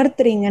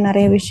 உணர்த்துறீங்க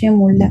நிறைய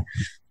விஷயம் உள்ள.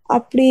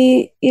 அப்படி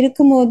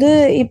இருக்கும்போது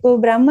இப்போ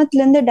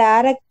பிரம்மத்துல இருந்து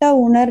டைரக்டா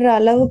உணர்ற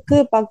அளவுக்கு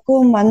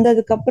பக்குவம்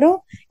வந்ததுக்கு அப்புறம்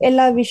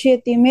எல்லா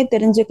விஷயத்தையுமே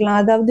தெரிஞ்சுக்கலாம்,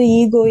 அதாவது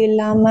ஈகோ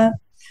இல்லாம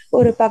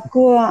ஒரு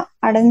பக்குவம்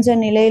அடைஞ்ச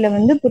நிலையில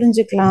வந்து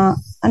புரிஞ்சுக்கலாம்,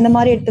 அந்த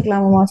மாதிரி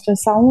எடுத்துக்கலாமா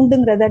மாஸ்டர்?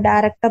 சவுண்டுங்கிறத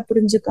டைரக்டா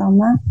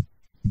புரிஞ்சுக்காம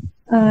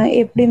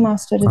எப்படி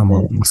மாஸ்டர்?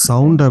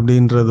 சவுண்ட்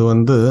அப்படின்றது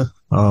வந்து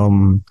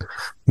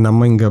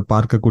நம்ம இங்க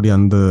பார்க்கக்கூடிய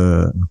அந்த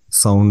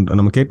சவுண்ட்,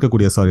 நம்ம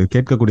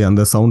கேட்கக்கூடிய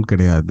அந்த சவுண்ட்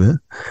கிடையாது.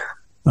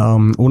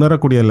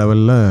 உணரக்கூடிய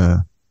லெவல்ல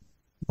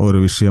ஒரு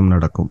விஷயம்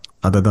நடக்கும்,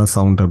 அதை தான்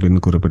சவுண்ட் அப்படின்னு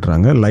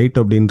குறிப்பிட்றாங்க. லைட்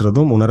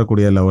அப்படின்றதும்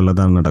உணரக்கூடிய லெவல்ல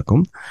தான்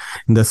நடக்கும்.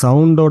 இந்த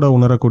சவுண்டோட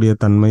உணரக்கூடிய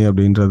தன்மை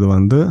அப்படின்றது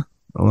வந்து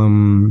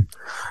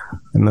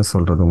என்ன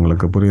சொல்றது,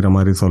 உங்களுக்கு புரியுற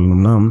மாதிரி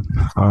சொல்லணும்னா,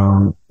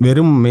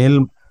 வெறும் மேல்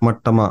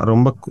மட்டமா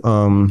ரொம்ப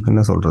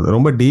என்ன சொல்றது,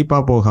 ரொம்ப டீப்பா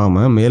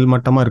போகாம மேல்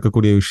மட்டமா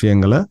இருக்கக்கூடிய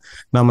விஷயங்களை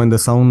நாம இந்த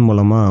சவுண்ட்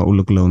மூலமா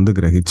உள்ளுக்குள்ள வந்து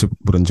கிரகிச்சு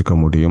புரிஞ்சுக்க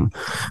முடியும்.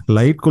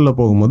 லைட்குள்ள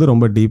போகும்போது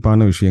ரொம்ப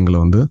டீப்பான விஷயங்களை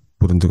வந்து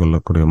புரிஞ்சு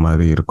கொள்ளக்கூடிய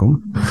மாதிரி இருக்கும்.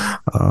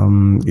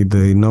 இது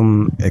இன்னும்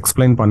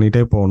எக்ஸ்பிளைன்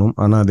பண்ணிட்டே போகணும்,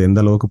 ஆனா அது எந்த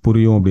அளவுக்கு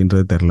புரியும்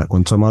அப்படின்றது தெரியல.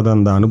 கொஞ்சமாவது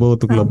அந்த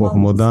அனுபவத்துக்குள்ள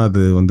போகும்போது தான்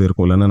அது வந்து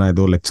இருக்கும், இல்லைன்னா நான்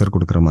ஏதோ லெக்சர்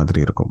கொடுக்குற மாதிரி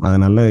இருக்கும்.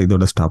 அதனால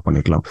இதோட ஸ்டாப்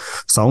பண்ணிக்கலாம்.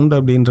 சவுண்ட்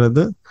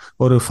அப்படின்றது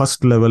ஒரு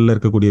ஃபர்ஸ்ட் லெவல்ல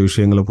இருக்கக்கூடிய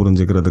விஷயங்களை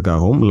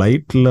புரிஞ்சுக்கிறதுக்காகவும்,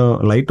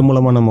 லைட்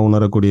மூலமா நம்ம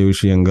உணரக்கூடிய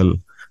விஷயங்கள்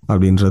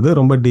அப்படின்றது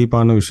ரொம்ப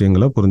டீப்பான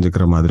விஷயங்களை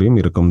புரிஞ்சுக்கிற மாதிரியும்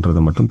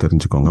இருக்கும்ன்றதை மட்டும்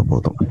தெரிஞ்சுக்கோங்க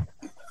போதும்.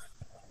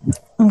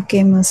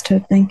 Okay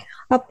master, thank you.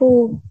 அப்போ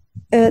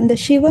இந்த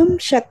சிவம்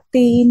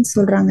சக்தின்னு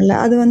சொல்றாங்கல்ல,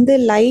 அது வந்து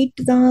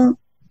லைட் தான்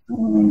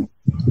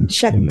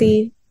சக்தி,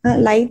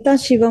 லைட் தான்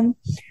சிவம்,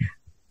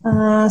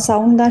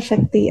 சவுண்ட் தான்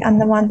சக்தி,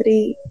 அந்த மாதிரி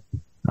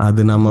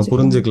அது நம்ம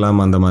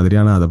புரிஞ்சுக்கலாம் அந்த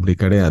மாதிரியான, அது அப்படி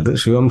கிடையாது.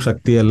 சிவம்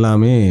சக்தி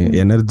எல்லாமே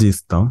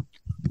எனர்ஜிஸ் தான்.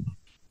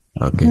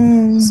 ஓகே,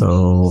 ஸோ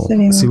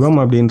சிவம்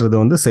அப்படின்றது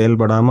வந்து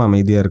செயல்படாம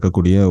அமைதியா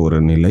இருக்கக்கூடிய ஒரு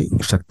நிலை,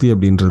 சக்தி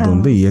அப்படின்றது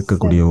வந்து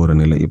இயக்கக்கூடிய ஒரு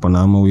நிலை. இப்போ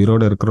நாம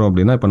உயிரோட இருக்கிறோம்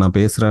அப்படின்னா, இப்போ நான்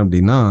பேசுறேன்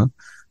அப்படின்னா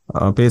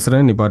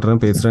பேசுறேன்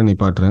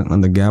நிப்பாட்டுறேன்,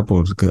 அந்த கேப்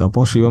இருக்கு.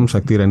 அப்போ சிவம்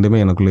சக்தி ரெண்டுமே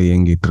எனக்குள்ள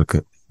இயங்கிட்டு இருக்கு.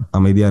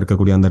 அமைதியா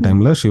இருக்கக்கூடிய அந்த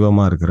டைம்ல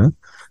சிவமா இருக்கிறேன்,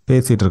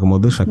 பேசிட்டு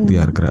இருக்கும்போது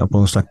சக்தியா இருக்கிறேன். அப்போ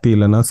சக்தி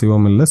இல்லைன்னா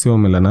சிவம் இல்லை,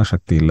 சிவம் இல்லைன்னா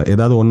சக்தி இல்லை.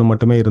 ஏதாவது ஒன்று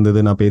மட்டுமே இருந்தது,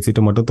 நான்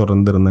பேசிட்டு மட்டும்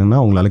தொடர்ந்து இருந்தேன்னா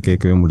உங்களால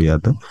கேட்கவே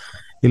முடியாது.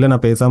 இல்லை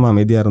நான் பேசாம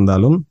அமைதியா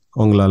இருந்தாலும்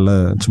உங்களால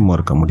சும்மா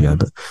இருக்க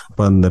முடியாது.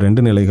 இப்போ அந்த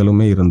ரெண்டு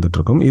நிலைகளுமே இருந்துட்டு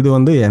இருக்கும். இது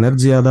வந்து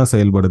எனர்ஜியா தான்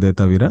செயல்படுதே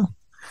தவிர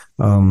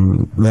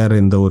வேற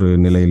எந்த ஒரு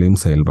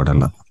நிலையிலையும்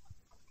செயல்படல.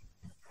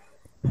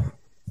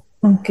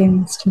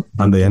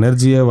 அந்த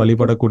எனர்ஜியை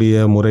வழிபடக்கூடிய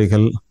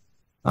முறைகள்,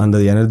 அந்த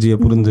எனர்ஜியை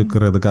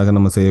புரிஞ்சுக்கிறதுக்காக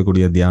நம்ம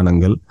செய்யக்கூடிய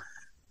தியானங்கள்,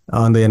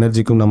 அந்த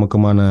எனர்ஜிக்கும்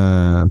நமக்குமான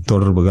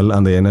தொடர்புகள்,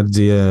 அந்த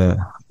எனர்ஜியை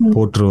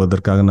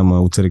போற்றுவதற்காக நம்ம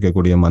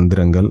உச்சரிக்கக்கூடிய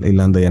மந்திரங்கள்,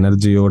 இல்லை அந்த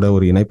எனர்ஜியோட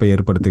ஒரு இணைப்பை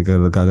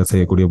ஏற்படுத்திக்கிறதுக்காக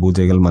செய்யக்கூடிய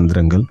பூஜைகள்,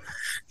 மந்திரங்கள்,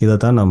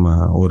 இதைத்தான் நம்ம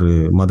ஒரு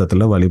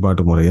மதத்துல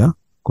வழிபாட்டு முறையா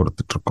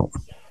கொடுத்துட்டு இருக்கோம்.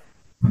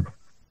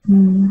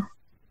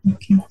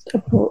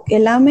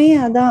 எல்லாமே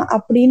அதான்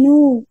அப்படின்னு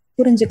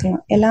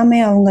புரிஞ்சுக்கலாம். எல்லாமே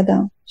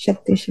அவங்கதான்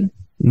சக்தி.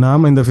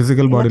 நாம இந்த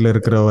பிசிக்கல் பாடியில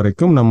இருக்கிற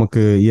வரைக்கும்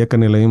நமக்கு இயக்க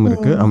நிலையும்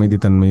இருக்கு, அமைதி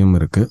தன்மையும்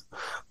இருக்கு.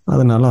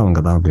 அதனால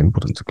அவங்கதான் அப்படின்னு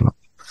புரிஞ்சுக்கலாம்.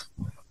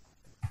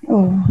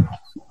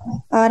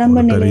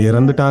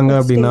 இறந்துட்டாங்க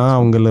அப்படின்னா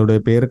அவங்களுடைய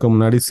பேருக்கு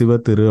முன்னாடி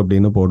சிவத்திரு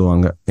அப்படின்னு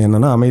போடுவாங்க.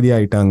 என்னன்னா அமைதி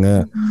ஆயிட்டாங்க.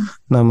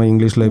 நம்ம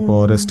இங்கிலீஷ்ல இப்போ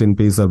ரெஸ்ட் இன்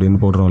பீஸ் அப்படின்னு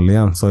போடுறோம்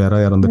இல்லையா? ஸோ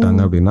யாராவது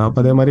இறந்துட்டாங்க அப்படின்னா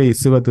அப்ப அதே மாதிரி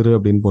சிவத்திரு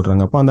அப்படின்னு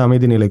போடுறாங்க. அப்போ அந்த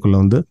அமைதி நிலைக்குள்ள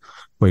வந்து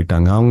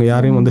போயிட்டாங்க. அவங்க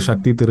யாரையும் வந்து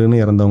சக்தி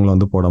திருன்னு இறந்தவங்களை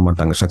வந்து போட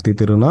மாட்டாங்க. சக்தி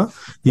திருனா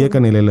இயக்க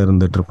நிலையில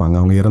இருந்துட்டு இருப்பாங்க.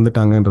 அவங்க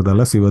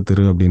இறந்துட்டாங்கன்றதால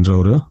சிவத்திரு அப்படின்ற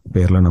ஒரு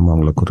பேர்ல நம்ம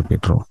அவங்களை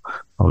குறிப்பிட்டுறோம்.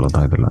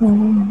 அவ்வளவுதான் இதுல.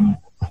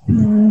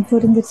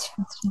 புரிஞ்சிருச்சு.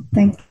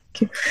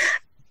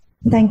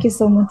 Thank you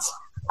so much.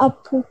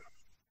 அப்போ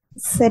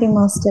சரி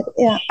மாஸ்டர்,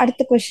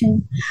 அடுத்த கொஸ்டின்.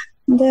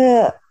 இந்த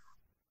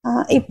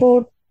இப்போ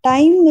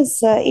டைம் இஸ்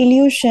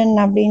இல்யூஷன்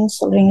அப்படின்னு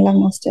சொல்றீங்களா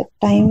மாஸ்டர்?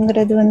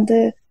 டைம்ங்கிறது வந்து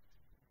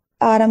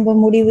ஆரம்ப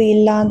முடிவு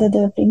இல்லாதது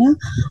அப்படின்னா,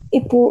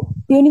 இப்போ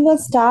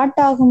யூனிவர்ஸ் ஸ்டார்ட்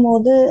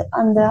ஆகும்போது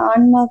அந்த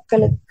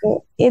ஆன்மாக்களுக்கு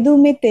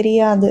எதுவுமே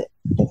தெரியாது.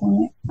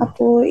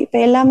 அப்போ இப்ப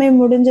எல்லாமே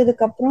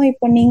முடிஞ்சதுக்கு அப்புறம்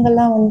இப்ப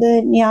நீங்கெல்லாம் வந்து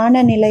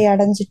ஞான நிலை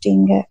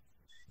அடைஞ்சிட்டீங்க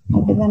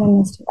அப்படிதானே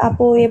மாஸ்டர்?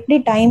 அப்போ எப்படி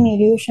டைம்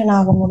இல்யூஷன்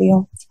ஆக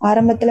முடியும்?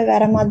 ஆரம்பத்துல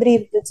வேற மாதிரி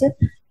இருந்துச்சு,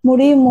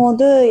 முடியும்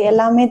போது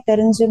எல்லாமே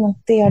தெரிஞ்சு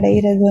முக்தி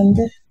அடைகிறது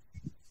வந்து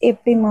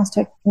எப்படி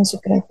மாஸ்டர்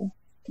புரிஞ்சுக்கிறது?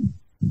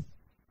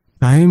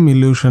 டைம்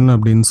இல்யூஷன்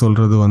அப்படின்னு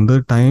சொல்றது வந்து,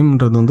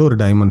 டைம்ன்றது வந்து ஒரு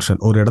டைமென்ஷன்.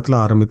 ஒரு இடத்துல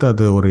ஆரம்பித்து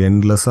அது ஒரு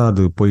எண்ட்லெஸ்ஸா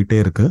அது போயிட்டே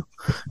இருக்கு.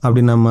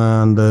 அப்படி நம்ம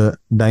அந்த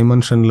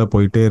டைமென்ஷன்ல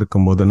போயிட்டே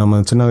இருக்கும்போது,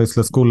 நம்ம சின்ன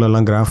வயசுல ஸ்கூல்ல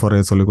எல்லாம் கிராஃப்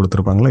வரைய சொல்லி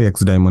கொடுத்துருப்பாங்களா,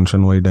 எக்ஸ்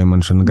டைமென்ஷன், ஒய்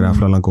டைமென்ஷன்,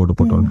 கிராஃப்ல எல்லாம் கோடு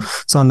போட்டோம்.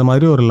 ஸோ அந்த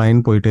மாதிரி ஒரு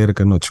லைன் போயிட்டே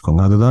இருக்குன்னு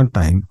வச்சுக்கோங்க, அதுதான்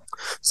டைம்.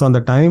 ஸோ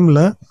அந்த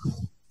டைம்ல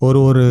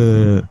ஒரு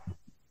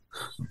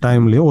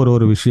டைம்லயும்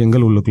ஒரு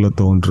விஷயங்கள் உள்ளுக்குள்ள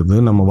தோன்றுது,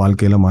 நம்ம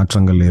வாழ்க்கையில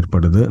மாற்றங்கள்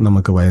ஏற்படுது,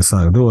 நமக்கு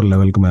வயசாகுது, ஒரு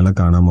லெவலுக்கு மேல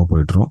காணாம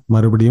போயிட்டுரும்,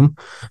 மறுபடியும்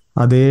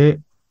அதே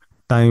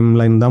டைம்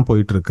லைன் தான்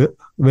போயிட்டு இருக்கு.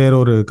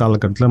 வேறொரு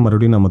காலகட்டத்தில்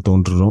மறுபடியும் நம்ம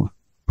தோன்றுறோம்,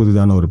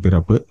 புதிதான ஒரு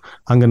பிறப்பு,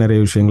 அங்க நிறைய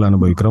விஷயங்களை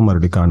அனுபவிக்கிறோம்,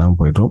 மறுபடியும் காணாம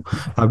போயிடுறோம்.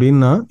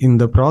 அப்படின்னா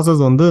இந்த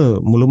ப்ராசஸ் வந்து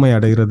முழுமை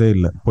அடைகிறதே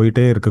இல்லை,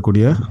 போயிட்டே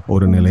இருக்கக்கூடிய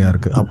ஒரு நிலையா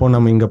இருக்கு. அப்போ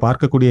நம்ம இங்க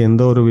பார்க்கக்கூடிய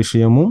எந்த ஒரு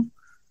விஷயமும்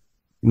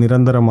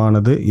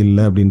நிரந்தரமானது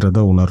இல்லை அப்படின்றத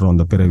உணர்றோம்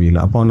அந்த பிறவியில்.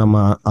 அப்போ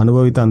நம்ம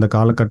அனுபவித்த அந்த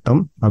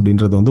காலகட்டம்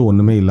அப்படின்றது வந்து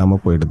ஒண்ணுமே இல்லாம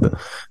போயிடுது.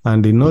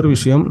 அண்ட் இன்னொரு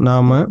விஷயம்,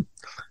 நாம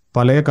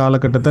பழைய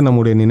காலகட்டத்தை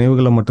நம்முடைய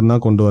நினைவுகளை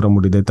மட்டும்தான் கொண்டு வர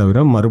முடியுதே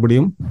தவிர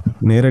மறுபடியும்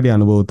நேரடி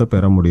அனுபவத்தை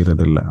பெற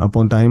முடியறது இல்லை.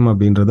 அப்போ டைம்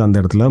அப்படின்றது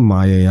அந்த இடத்துல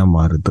மாயையா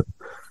மாறுது.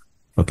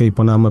 ஓகே,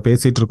 இப்போ நம்ம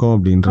பேசிட்டு இருக்கோம்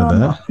அப்படின்றத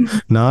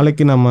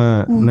நாளைக்கு நம்ம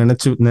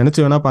நினைச்சு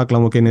வேணா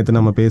பார்க்கலாம், ஓகே நேற்று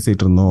நம்ம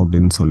பேசிட்டு இருந்தோம்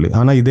அப்படின்னு சொல்லி.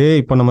 ஆனா இதே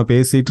இப்போ நம்ம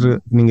பேசிட்டு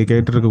நீங்க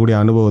கேட்டு இருக்கக்கூடிய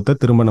அனுபவத்தை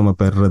திரும்ப நம்ம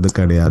பெறுறது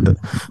கிடையாது.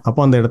 அப்போ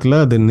அந்த இடத்துல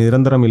அது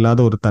நிரந்தரம் இல்லாத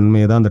ஒரு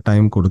தன்மையை தான் அந்த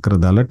டைம்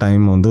கொடுக்கறதால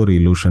டைம் வந்து ஒரு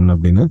இலூஷன்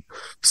அப்படின்னு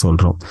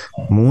சொல்றோம்.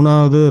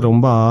 மூணாவது,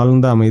 ரொம்ப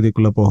ஆழ்ந்த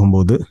அமைதிக்குள்ள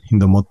போகும்போது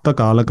இந்த மொத்த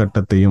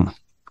காலகட்டத்தையும்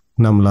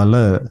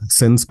நம்மளால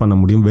சென்ஸ் பண்ண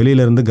முடியும்,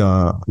 வெளியில இருந்து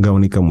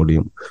கவனிக்க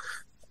முடியும்.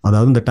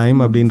 அதாவது இந்த டைம்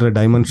அப்படின்ற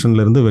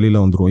டைமென்ஷன்ல இருந்து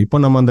வெளியில வந்துரும். இப்போ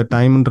நம்ம அந்த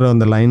டைம்ன்ற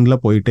அந்த லைன்ல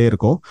போயிட்டே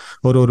இருக்கோம்,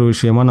 ஒரு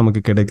விஷயமா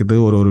நமக்கு கிடைக்குது,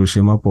 ஒரு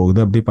விஷயமா போகுது,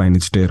 அப்படி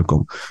பயணிச்சுட்டே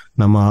இருக்கும்.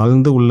 நம்ம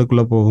ஆழ்ந்து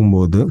உள்ளுக்குள்ள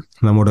போகும்போது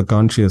நம்மளோட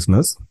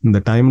கான்சியஸ்னஸ்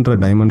இந்த டைம்ன்ற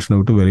டைமென்ஷனை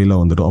விட்டு வெளியில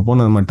வந்துடும். அப்போ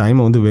நம்ம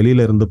டைமை வந்து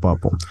வெளியில இருந்து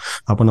பார்ப்போம்.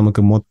 அப்போ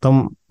நமக்கு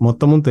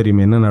மொத்தமும்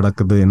தெரியும் என்ன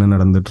நடக்குது, என்ன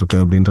நடந்துட்டு இருக்கு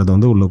அப்படின்றத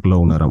வந்து உள்ளுக்குள்ள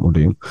உணர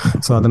முடியும்.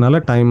 ஸோ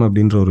அதனால டைம்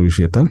அப்படின்ற ஒரு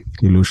விஷயத்த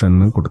இலூஷன்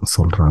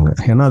சொல்றாங்க.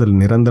 ஏன்னா அதுல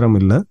நிரந்தரம்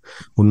இல்லை,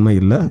 உண்மை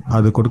இல்லை,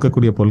 அது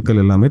கொடுக்கக்கூடிய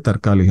பொருட்கள் எல்லாமே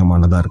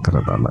தற்காலிகமானதா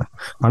இருக்கிறதால.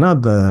 ஆனா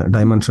அந்த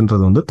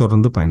டைமென்ஷன்றது வந்து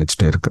தொடர்ந்து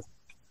பயணிச்சுட்டே இருக்கு.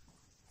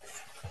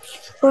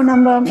 இப்போ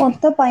நம்ம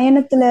மொத்த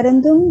பயணத்துல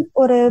இருந்தும்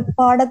ஒரு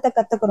பாடத்தை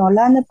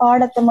கத்துக்கிறோம்ல, அந்த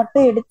பாடத்தை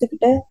மட்டும்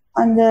எடுத்துக்கிட்டு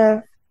அந்த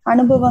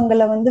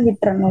அனுபவங்களை வந்து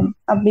விட்டுறணும்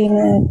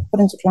அப்படின்னு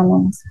புரிஞ்சுக்கலாமா?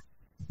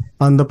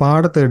 அந்த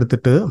பாடத்தை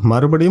எடுத்துட்டு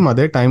மறுபடியும்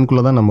அதே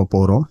டைம்குள்ளதான் நம்ம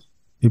போறோம்.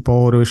 இப்போ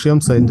ஒரு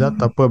விஷயம் செஞ்சா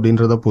தப்பு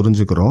அப்படின்றத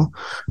புரிஞ்சுக்கிறோம்.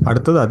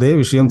 அடுத்தது அதே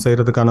விஷயம்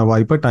செய்யறதுக்கான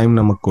வாய்ப்பை டைம்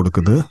நமக்கு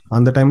கொடுக்குது.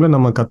 அந்த டைம்ல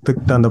நம்ம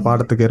கத்துக்கிட்ட அந்த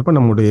பாடத்துக்கு ஏற்ப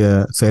நம்முடைய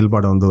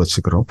செயல்பாடை வந்து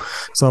வச்சுக்கிறோம்.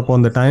 ஸோ அப்போ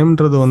அந்த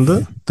டைம்ன்றது வந்து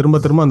திரும்ப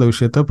திரும்ப அந்த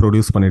விஷயத்த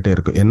ப்ரொடியூஸ் பண்ணிட்டே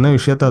இருக்கு. என்ன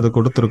விஷயத்த அது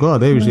கொடுத்துருக்கோ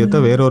அதே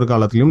விஷயத்த வேறொரு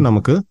காலத்திலயும்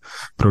நமக்கு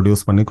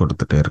ப்ரொடியூஸ் பண்ணி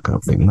கொடுத்துட்டே இருக்கு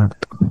அப்படின்னு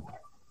அர்த்தம்.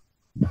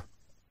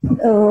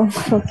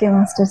 Okay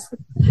master,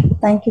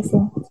 thank you so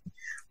much.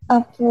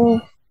 அப்போ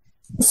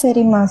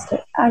சரி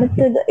மாஸ்டர்,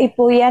 அடுத்தது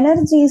இப்போ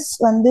எனர்ஜிஸ்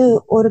வந்து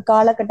ஒரு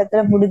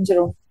காலகட்டத்துல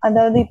முடிஞ்சிரும்.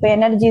 அதாவது இப்போ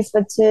எனர்ஜிஸ்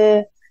வச்சு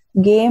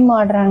கேம்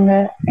ஆடுறாங்க,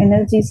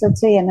 எனர்ஜிஸ்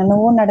வச்சு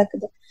என்னென்னவோ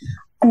நடக்குது.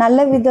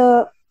 நல்ல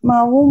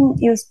விதமாவும்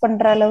யூஸ்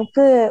பண்ற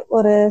அளவுக்கு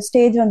ஒரு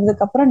ஸ்டேஜ்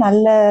வந்ததுக்கு அப்புறம்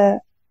நல்ல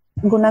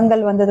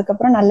குணங்கள் வந்ததுக்கு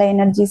அப்புறம் நல்ல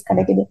எனர்ஜிஸ்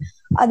கிடைக்குது.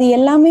 அது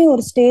எல்லாமே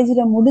ஒரு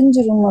ஸ்டேஜ்ல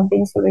முடிஞ்சிரும்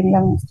அப்படின்னு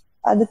சொல்றீங்களா மாஸ்டர்?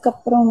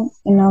 அதுக்கப்புறம்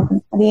என்ன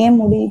ஆகும்? அது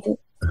ஏன் முடியுது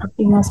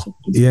அப்படி மாஸ்டர்?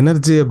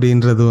 எனர்ஜி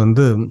அப்படின்றது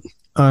வந்து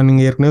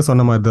நீங்க ஏற்கனவே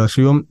சொன்ன மாதிரி தான்,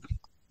 சிவம்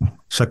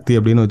சக்தி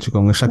அப்படின்னு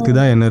வச்சுக்கோங்க. சக்தி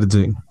தான்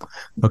எனர்ஜி.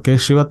 ஓகே,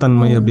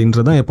 சிவத்தன்மை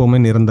அப்படின்றதான் எப்பவுமே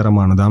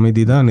நிரந்தரமானது,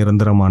 அமைதி தான்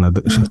நிரந்தரமானது.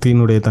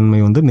 சக்தியினுடைய தன்மை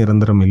வந்து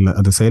நிரந்தரம் இல்லை,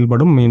 அது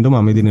செயல்படும், மீண்டும்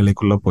அமைதி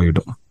நிலைக்குள்ள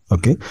போயிடும்.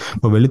 ஓகே,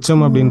 இப்போ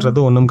வெளிச்சம்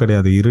அப்படின்றது ஒன்றும்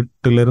கிடையாது,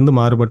 இருட்டிலிருந்து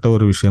மாறுபட்ட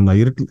ஒரு விஷயம்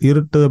தான்.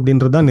 இருட்டு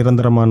அப்படின்றது தான்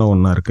நிரந்தரமான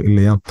ஒன்றா இருக்கு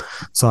இல்லையா?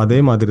 ஸோ அதே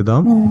மாதிரி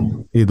தான்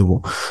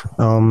இதுவும்.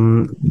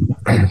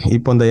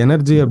 இப்போ இந்த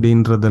எனர்ஜி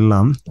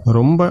அப்படின்றதெல்லாம்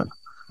ரொம்ப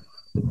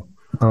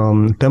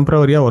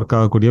டெம்பரவரியாக ஒர்க்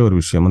ஆகக்கூடிய ஒரு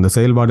விஷயம். அந்த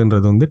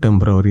செயல்பாடுன்றது வந்து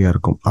டெம்பரவரியாக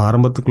இருக்கும்.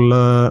 ஆரம்பத்துக்குள்ள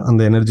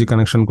அந்த எனர்ஜி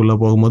கனெக்ஷனுக்குள்ளே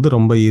போகும்போது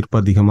ரொம்ப ஈர்ப்பு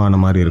அதிகமான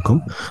மாதிரி இருக்கும்.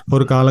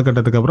 ஒரு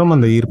காலகட்டத்துக்கு அப்புறம்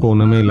அந்த ஈர்ப்பு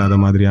ஒன்றுமே இல்லாத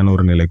மாதிரியான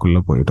ஒரு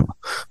நிலைக்குள்ளே போயிடும்.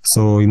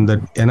 ஸோ இந்த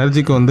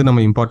எனர்ஜிக்கு வந்து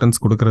நம்ம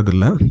இம்பார்ட்டன்ஸ் கொடுக்கறது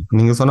இல்லை.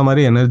 நீங்கள் சொன்ன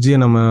மாதிரி எனர்ஜியை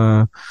நம்ம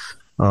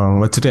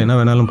வச்சுட்டு என்ன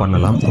வேணாலும்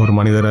பண்ணலாம். ஒரு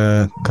மனிதரை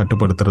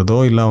கட்டுப்படுத்துறதோ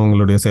இல்லை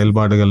அவங்களுடைய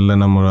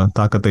செயல்பாடுகளில் நம்ம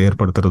தாக்கத்தை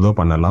ஏற்படுத்துறதோ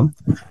பண்ணலாம்.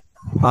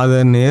 அதை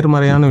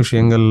நேர்மறையான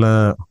விஷயங்கள்ல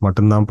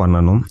மட்டும்தான்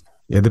பண்ணணும்.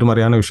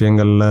 எதிர்மறையான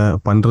விஷயங்கள்ல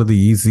பண்றது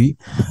ஈஸி,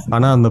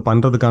 ஆனா அந்த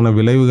பண்றதுக்கான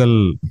விளைவுகள்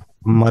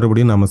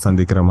மறுபடியும் நம்ம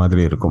சந்திக்கிற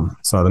மாதிரி இருக்கும்.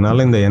 ஸோ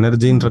அதனால இந்த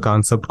எனர்ஜின்ற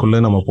கான்செப்ட்குள்ள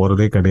நம்ம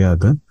போறதே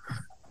கிடையாது.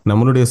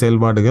 நம்மளுடைய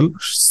செயல்பாடுகள்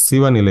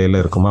சிவ நிலையில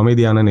இருக்கும்,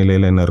 அமைதியான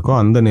நிலையில என்ன இருக்கோ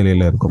அந்த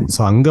நிலையில இருக்கும்.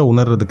 ஸோ அங்க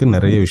உணர்றதுக்கு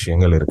நிறைய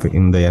விஷயங்கள் இருக்கு.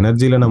 இந்த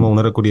எனர்ஜியில நம்ம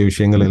உணரக்கூடிய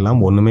விஷயங்கள்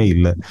எல்லாம் ஒண்ணுமே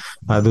இல்லை.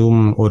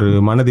 அதுவும் ஒரு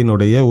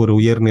மனதினுடைய ஒரு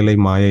உயர்நிலை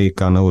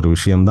மாயைக்கான ஒரு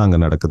விஷயம் தான் அங்க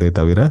நடக்குதே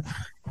தவிர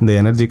இந்த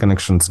எனர்ஜி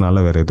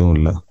கனெக்ஷன்ஸ்னால வேற எதுவும்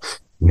இல்லை.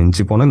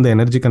 மிஞ்சி போன இந்த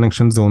எனர்ஜி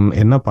கனெக்ஷன்ஸ்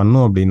என்ன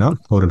பண்ணும் அப்படின்னா,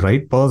 ஒரு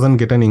ரைட் பர்சன்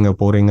கிட்ட நீங்க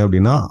போறீங்க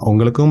அப்படின்னா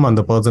உங்களுக்கும்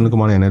அந்த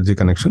பர்சனுக்குமான எனர்ஜி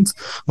கனெக்ஷன்ஸ்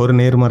ஒரு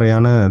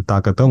நேர்மறையான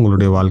தாக்கத்தை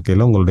உங்களுடைய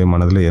வாழ்க்கையில உங்களுடைய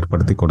மனதில்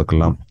ஏற்படுத்தி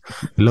கொடுக்கலாம்.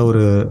 இல்லை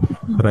ஒரு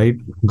ரைட்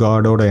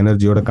காடோட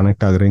எனர்ஜியோட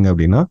கனெக்ட் ஆகுறீங்க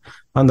அப்படின்னா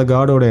அந்த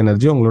காடோட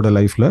எனர்ஜி உங்களோட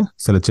லைஃப்ல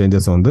சில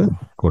சேஞ்சஸ் வந்து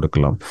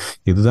கொடுக்கலாம்.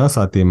 இதுதான்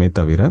சாத்தியமே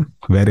தவிர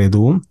வேற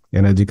எதுவும்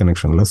எனர்ஜி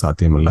கனெக்ஷன்ல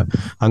சாத்தியம் இல்லை.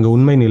 அங்க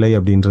உண்மை நிலை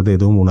அப்படின்றது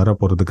எதுவும் உணர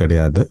போறது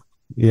கிடையாது.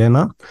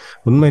 ஏன்னா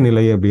உண்மை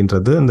நிலை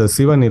அப்படின்றது அந்த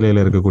சிவ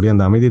நிலையில இருக்கக்கூடிய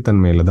அந்த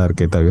அமைதித்தன்மையில தான்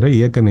இருக்கே தவிர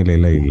இயக்க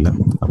நிலையில இல்லை.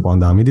 அப்போ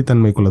அந்த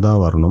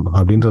அமைதித்தன்மைக்குள்ளதான் வரணும்.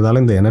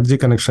 அப்படின்றதால இந்த எனர்ஜி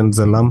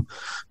கனெக்ஷன்ஸ் எல்லாம்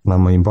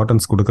நம்ம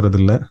இம்பார்ட்டன்ஸ் கொடுக்கறது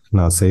இல்லை,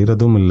 நான்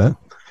செய்யறதும் இல்லை,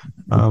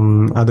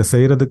 அதை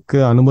செய்யறதுக்கு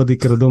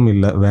அனுமதிக்கிறதும்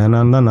இல்லை.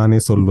 வேணான்னு தான் நானே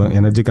சொல்வேன்,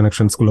 எனர்ஜி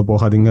கனெக்ஷன்ஸ்குள்ள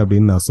போகாதீங்க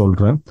அப்படின்னு நான்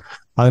சொல்றேன்.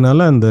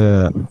 அதனால அந்த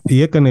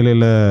இயக்க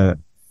நிலையில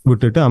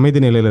விட்டுட்டு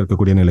அமைதி நிலையில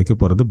இருக்கக்கூடிய நிலைக்கு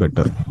போறது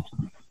பெட்டர்.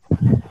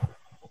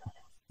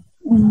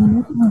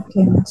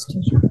 Okay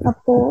master.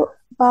 அப்போ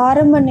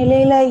ஆரம்ப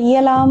நிலையில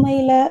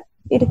இயலாமையில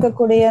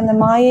இருக்கக்கூடிய அந்த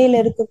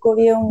மாயையில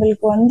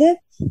இருக்கக்கூடியவங்களுக்கு வந்து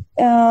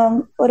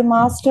ஒரு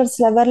மாஸ்டர்ஸ்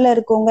லெவல்ல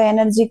இருக்கவங்க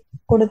எனர்ஜி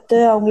கொடுத்து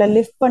அவங்கள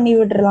லிஃப்ட் பண்ணி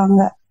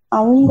விடுறாங்க.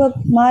 அவங்க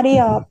மாதிரி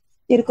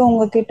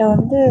இருக்கவங்க கிட்ட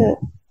வந்து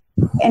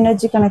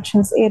எனர்ஜி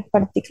கனெக்ஷன்ஸ்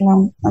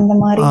ஏற்படுத்திக்கலாம்.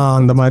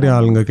 அந்த மாதிரி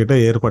ஆளுங்க கிட்ட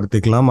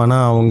ஏற்படுத்திக்கலாம். ஆனா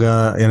அவங்க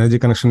எனர்ஜி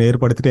கனெக்ஷன்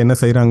ஏற்படுத்திட்டு என்ன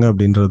செய்யறாங்க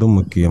அப்படின்றதும்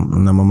முக்கியம்.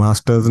 நம்ம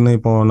மாஸ்டர்ஸ்னு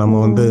இப்போ நம்ம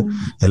வந்து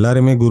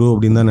எல்லாருமே குரு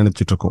அப்படின்னு தான்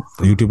நினைச்சிட்டு இருக்கோம்.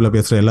 யூடியூப்ல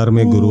பேசுற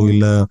எல்லாருமே குரு,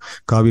 இல்ல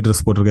காவி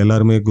ட்ரெஸ் போட்டிருக்க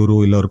எல்லாருமே குரு,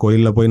 இல்ல ஒரு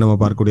கோயில்ல போய் நம்ம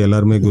பார்க்கக்கூடிய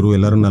எல்லாருமே குரு,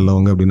 எல்லாரும்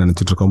நல்லவங்க அப்படின்னு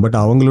நினைச்சிட்டு இருக்கோம். பட்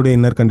அவங்களுடைய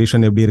இன்னர்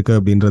கண்டிஷன் எப்படி இருக்கு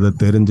அப்படின்றத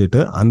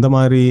தெரிஞ்சுட்டு அந்த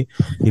மாதிரி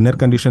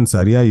இன்னர் கண்டிஷன்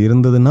சரியா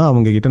இருந்ததுன்னா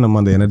அவங்க கிட்ட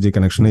நம்ம அந்த எனர்ஜி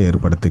கனெக்ஷனை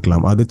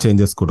ஏற்படுத்திக்கலாம். அது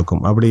சேஞ்சஸ்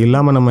கொடுக்கும். அப்படி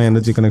இல்லாம நம்ம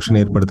எனர்ஜி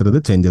கனெக்ஷன் ஏற்படுத்துறது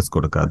சேஞ்சஸ்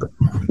கொடுக்காது.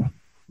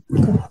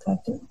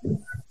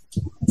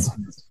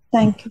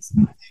 தேங்க்யூ.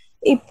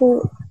 இப்போ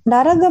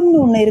நரகம்னு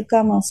ஒண்ணு இருக்கா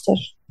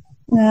மாஸ்டர்?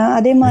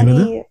 அதே மாதிரி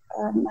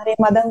நிறைய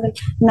மதங்கள்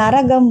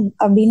நரகம்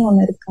அப்படின்னு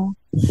ஒண்ணு இருக்கா?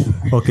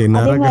 ஓகே,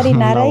 அதே மாதிரி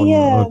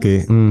நிறைய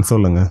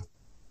சொல்லுங்க.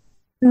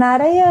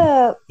 நிறைய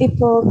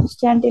இப்போ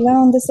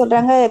கிறிஸ்டியானிட்டிலாம் வந்து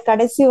சொல்றாங்க,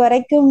 கடைசி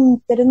வரைக்கும்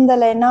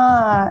திருந்தலைன்னா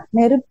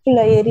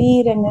நெருப்புல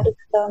எரியிற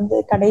நெருப்புல வந்து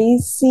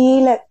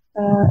கடைசியில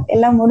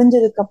எல்லாம்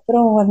முடிஞ்சதுக்கு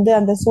அப்புறம் வந்து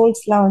அந்த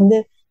சோல்ஸ் எல்லாம் வந்து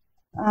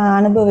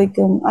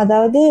அனுபவிக்கும்.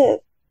 அதாவது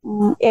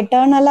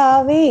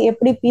எட்டர்னலாவே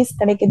எப்படி பீஸ்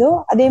கிடைக்குதோ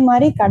அதே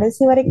மாதிரி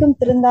கடைசி வரைக்கும்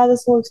திருந்தாத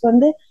சோல்ஸ்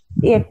வந்து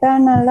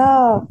எட்டர்னலா,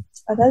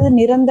 அதாவது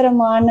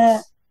நிரந்தரமான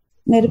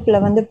நெருப்புல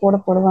வந்து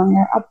போடுவாங்க.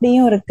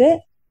 அப்படியும் இருக்கு.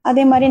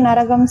 அதே மாதிரி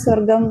நரகம்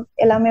சொர்க்கம்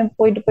எல்லாமே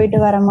போயிட்டு போயிட்டு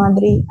வர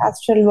மாதிரி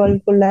ஆஸ்ட்ரல்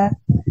வேர்ல்டுக்குள்ள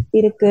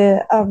இருக்கு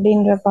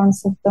அப்படின்ற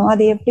கான்செப்டும்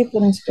அது எப்படி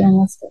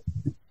புரிஞ்சுக்கலாங்க சார்?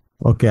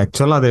 ஓகே,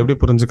 ஆக்சுவலா அதை எப்படி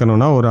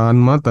புரிஞ்சுக்கணும்னா, ஒரு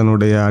ஆன்மா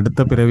தன்னுடைய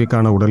அடுத்த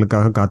பிறவிக்கான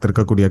உடலுக்காக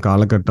காத்திருக்கக்கூடிய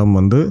காலகட்டம்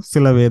வந்து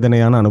சில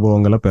வேதனையான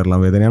அனுபவங்களை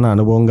பெறலாம். வேதனையான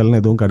அனுபவங்கள்னு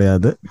எதுவும்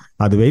கிடையாது,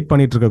 அது வெயிட்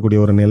பண்ணிட்டு இருக்கக்கூடிய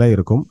ஒரு நிலை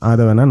இருக்கும்.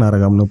 அதை வேணா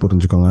நரகம்னு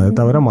புரிஞ்சுக்கோங்க. அது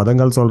தவிர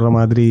மதங்கள் சொல்ற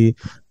மாதிரி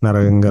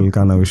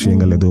நரகங்களுக்கான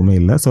விஷயங்கள் எதுவுமே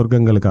இல்லை,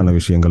 சொர்க்கங்களுக்கான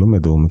விஷயங்களும்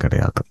எதுவும்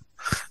கிடையாது.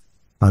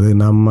 அது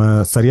நம்ம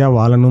சரியா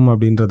வாழணும்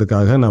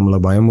அப்படின்றதுக்காக நம்மளை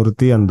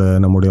பயமுறுத்தி அந்த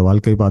நம்முடைய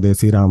வாழ்க்கை பாதையை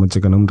சீராக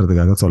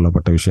அமைச்சுக்கணுன்றதுக்காக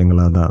சொல்லப்பட்ட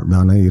விஷயங்களா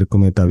தானே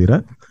இருக்குமே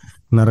தவிர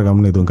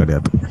நரகம்னு எதுவும்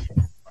கிடையாது.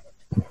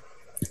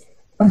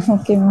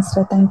 Okay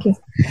master, thank you.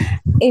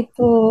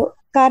 இப்போ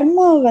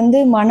கர்மா வந்து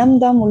மனம்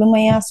தான்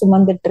முழுமையா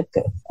சுமந்துட்டு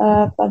இருக்கு.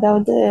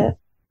 அதாவது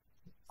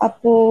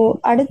அப்போ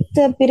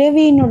அடுத்த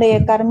பிறவியினுடைய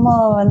கர்மா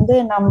வந்து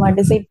நம்ம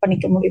டிசைட்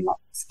பண்ணிக்க முடியுமா?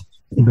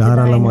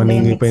 தாராளமா.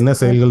 நீங்க இப்ப என்ன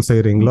செயல்கள்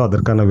செய்யறீங்களோ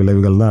அதற்கான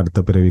விளைவுகள் தான் அடுத்த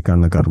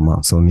பிறவிக்கான கர்மா.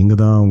 ஸோ நீங்க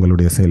தான்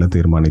உங்களுடைய செயலை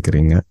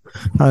தீர்மானிக்கிறீங்க.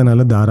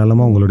 அதனால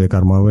தாராளமா உங்களுடைய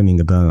கர்மாவை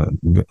நீங்க தான்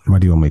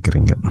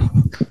வடிவமைக்கிறீங்க.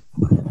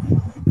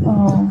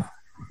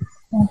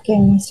 Okay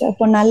mister.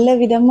 அப்போ நல்ல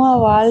விதமா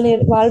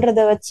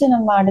வாழ்றத வச்சு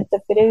நம்ம அடுத்த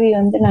பிறவி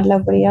வந்து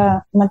நல்லபடியா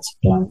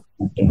அமைச்சுக்கலாம்.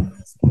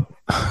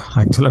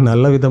 ஆக்சுவலா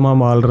நல்ல விதமா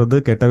வாழ்றது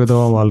கெட்ட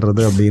விதமா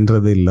வாழ்றது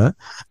அப்படின்றது இல்லை.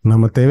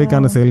 நம்ம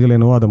தேவைக்கான செயல்கள்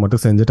என்னவோ அதை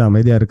மட்டும் செஞ்சுட்டு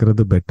அமைதியா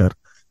இருக்கிறது பெட்டர்.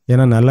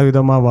 ஏன்னா நல்ல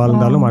விதமா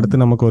வாழ்ந்தாலும்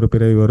அடுத்து நமக்கு ஒரு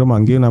பிறவி வரும்,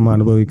 அங்கேயும் நம்ம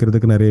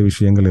அனுபவிக்கிறதுக்கு நிறைய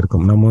விஷயங்கள்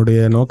இருக்கும். நம்மளுடைய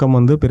நோக்கம்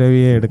வந்து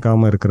பிறவியை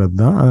எடுக்காம இருக்கிறது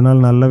தான். அதனால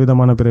நல்ல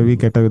விதமான பிறவி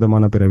கெட்ட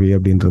விதமான பிறவி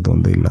அப்படின்றது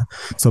வந்து இல்லை.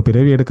 ஸோ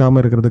பிறவி எடுக்காம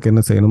இருக்கிறதுக்கு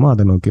என்ன செய்யணுமோ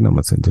அதை நோக்கி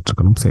நம்ம செஞ்சுட்டு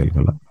இருக்கணும்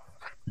செயல்களை.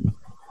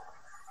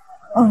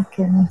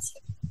 ஓகே.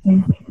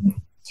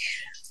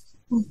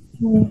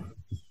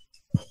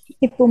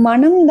 இப்போ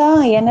மனம்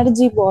தான்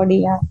எனர்ஜி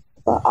பாடியா?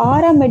 இப்போ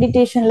ஆறாம்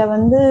மெடிடேஷன்ல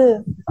வந்து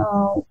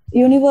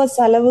யூனிவர்ஸ்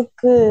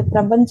அளவுக்கு,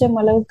 பிரபஞ்சம்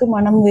அளவுக்கு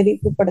மனம்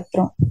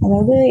விரிவுபடுத்துறோம்,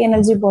 அதாவது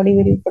எனர்ஜி பாடி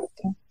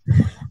விரிவுபடுத்துறோம்.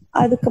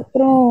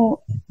 அதுக்கப்புறம்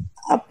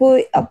அப்போ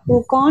அப்போ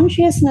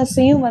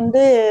கான்சியஸ்னஸையும்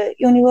வந்து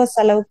யூனிவர்ஸ்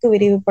அளவுக்கு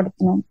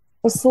விரிவுபடுத்தணும்.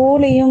 இப்போ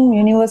சோலையும்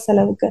யூனிவர்ஸ்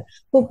அளவுக்கு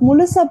இப்போ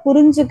முழுசா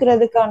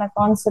புரிஞ்சுக்கிறதுக்கான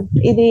கான்செப்ட்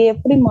இது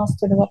எப்படி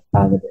மாஸ்டர் ஒர்க்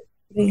ஆகுது?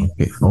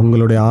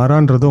 உங்களுடைய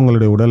ஆறான்றது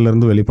உங்களுடைய உடல்ல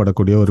இருந்து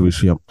வெளிப்படக்கூடிய ஒரு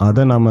விஷயம்.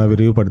 அதை நம்ம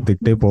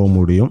விரிவுபடுத்திக்கிட்டே போக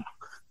முடியும்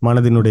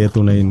மனதினுடைய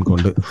துணையின்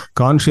கொண்டு.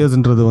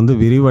 கான்சியஸ்ன்றது வந்து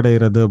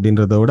விரிவடைகிறது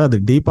அப்படின்றத விட அது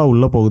டீப்பா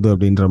உள்ள போகுது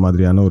அப்படின்ற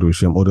மாதிரியான ஒரு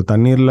விஷயம். ஒரு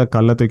தண்ணீர்ல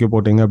கல்லை தூக்கி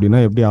போட்டீங்க அப்படின்னா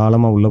எப்படி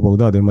ஆழமா உள்ள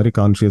போகுதோ அதே மாதிரி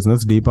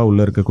கான்சியஸ்னஸ் டீப்பா உள்ள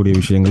இருக்கக்கூடிய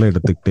விஷயங்களை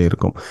எடுத்துக்கிட்டே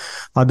இருக்கும்.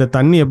 அந்த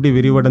தண்ணி எப்படி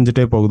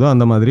விரிவடைஞ்சிட்டே போகுதோ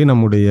அந்த மாதிரி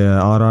நம்முடைய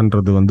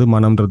ஆறான்றது வந்து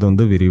மனம்ன்றது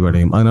வந்து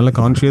விரிவடையும். அதனால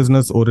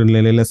கான்சியஸ்னஸ் ஒரு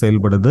நிலையில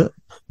செயல்படுது,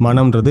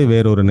 மனம்ன்றது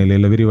வேறொரு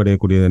நிலையில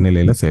விரிவடையக்கூடிய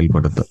நிலையில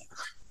செயல்படுது.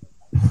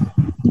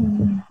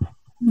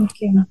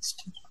 Okay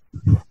master.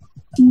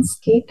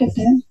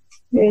 கேட்டேன்,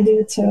 எழுதி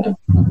வச்சவரு.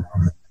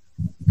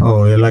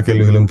 எல்லா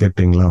கேள்விகளும்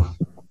கேட்டீங்களா?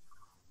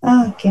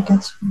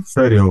 கேட்டாச்சு.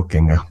 சரி,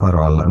 ஓகேங்க,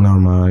 பரவாயில்ல.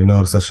 நாம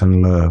இன்னொரு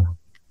செஷன்ல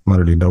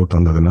மறுபடியும் டவுட்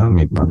வந்ததுன்னா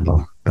மீட்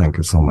பண்ணலாம்.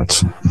 Thank you so much.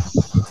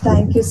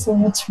 Thank you so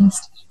much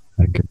master.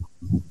 Thank you.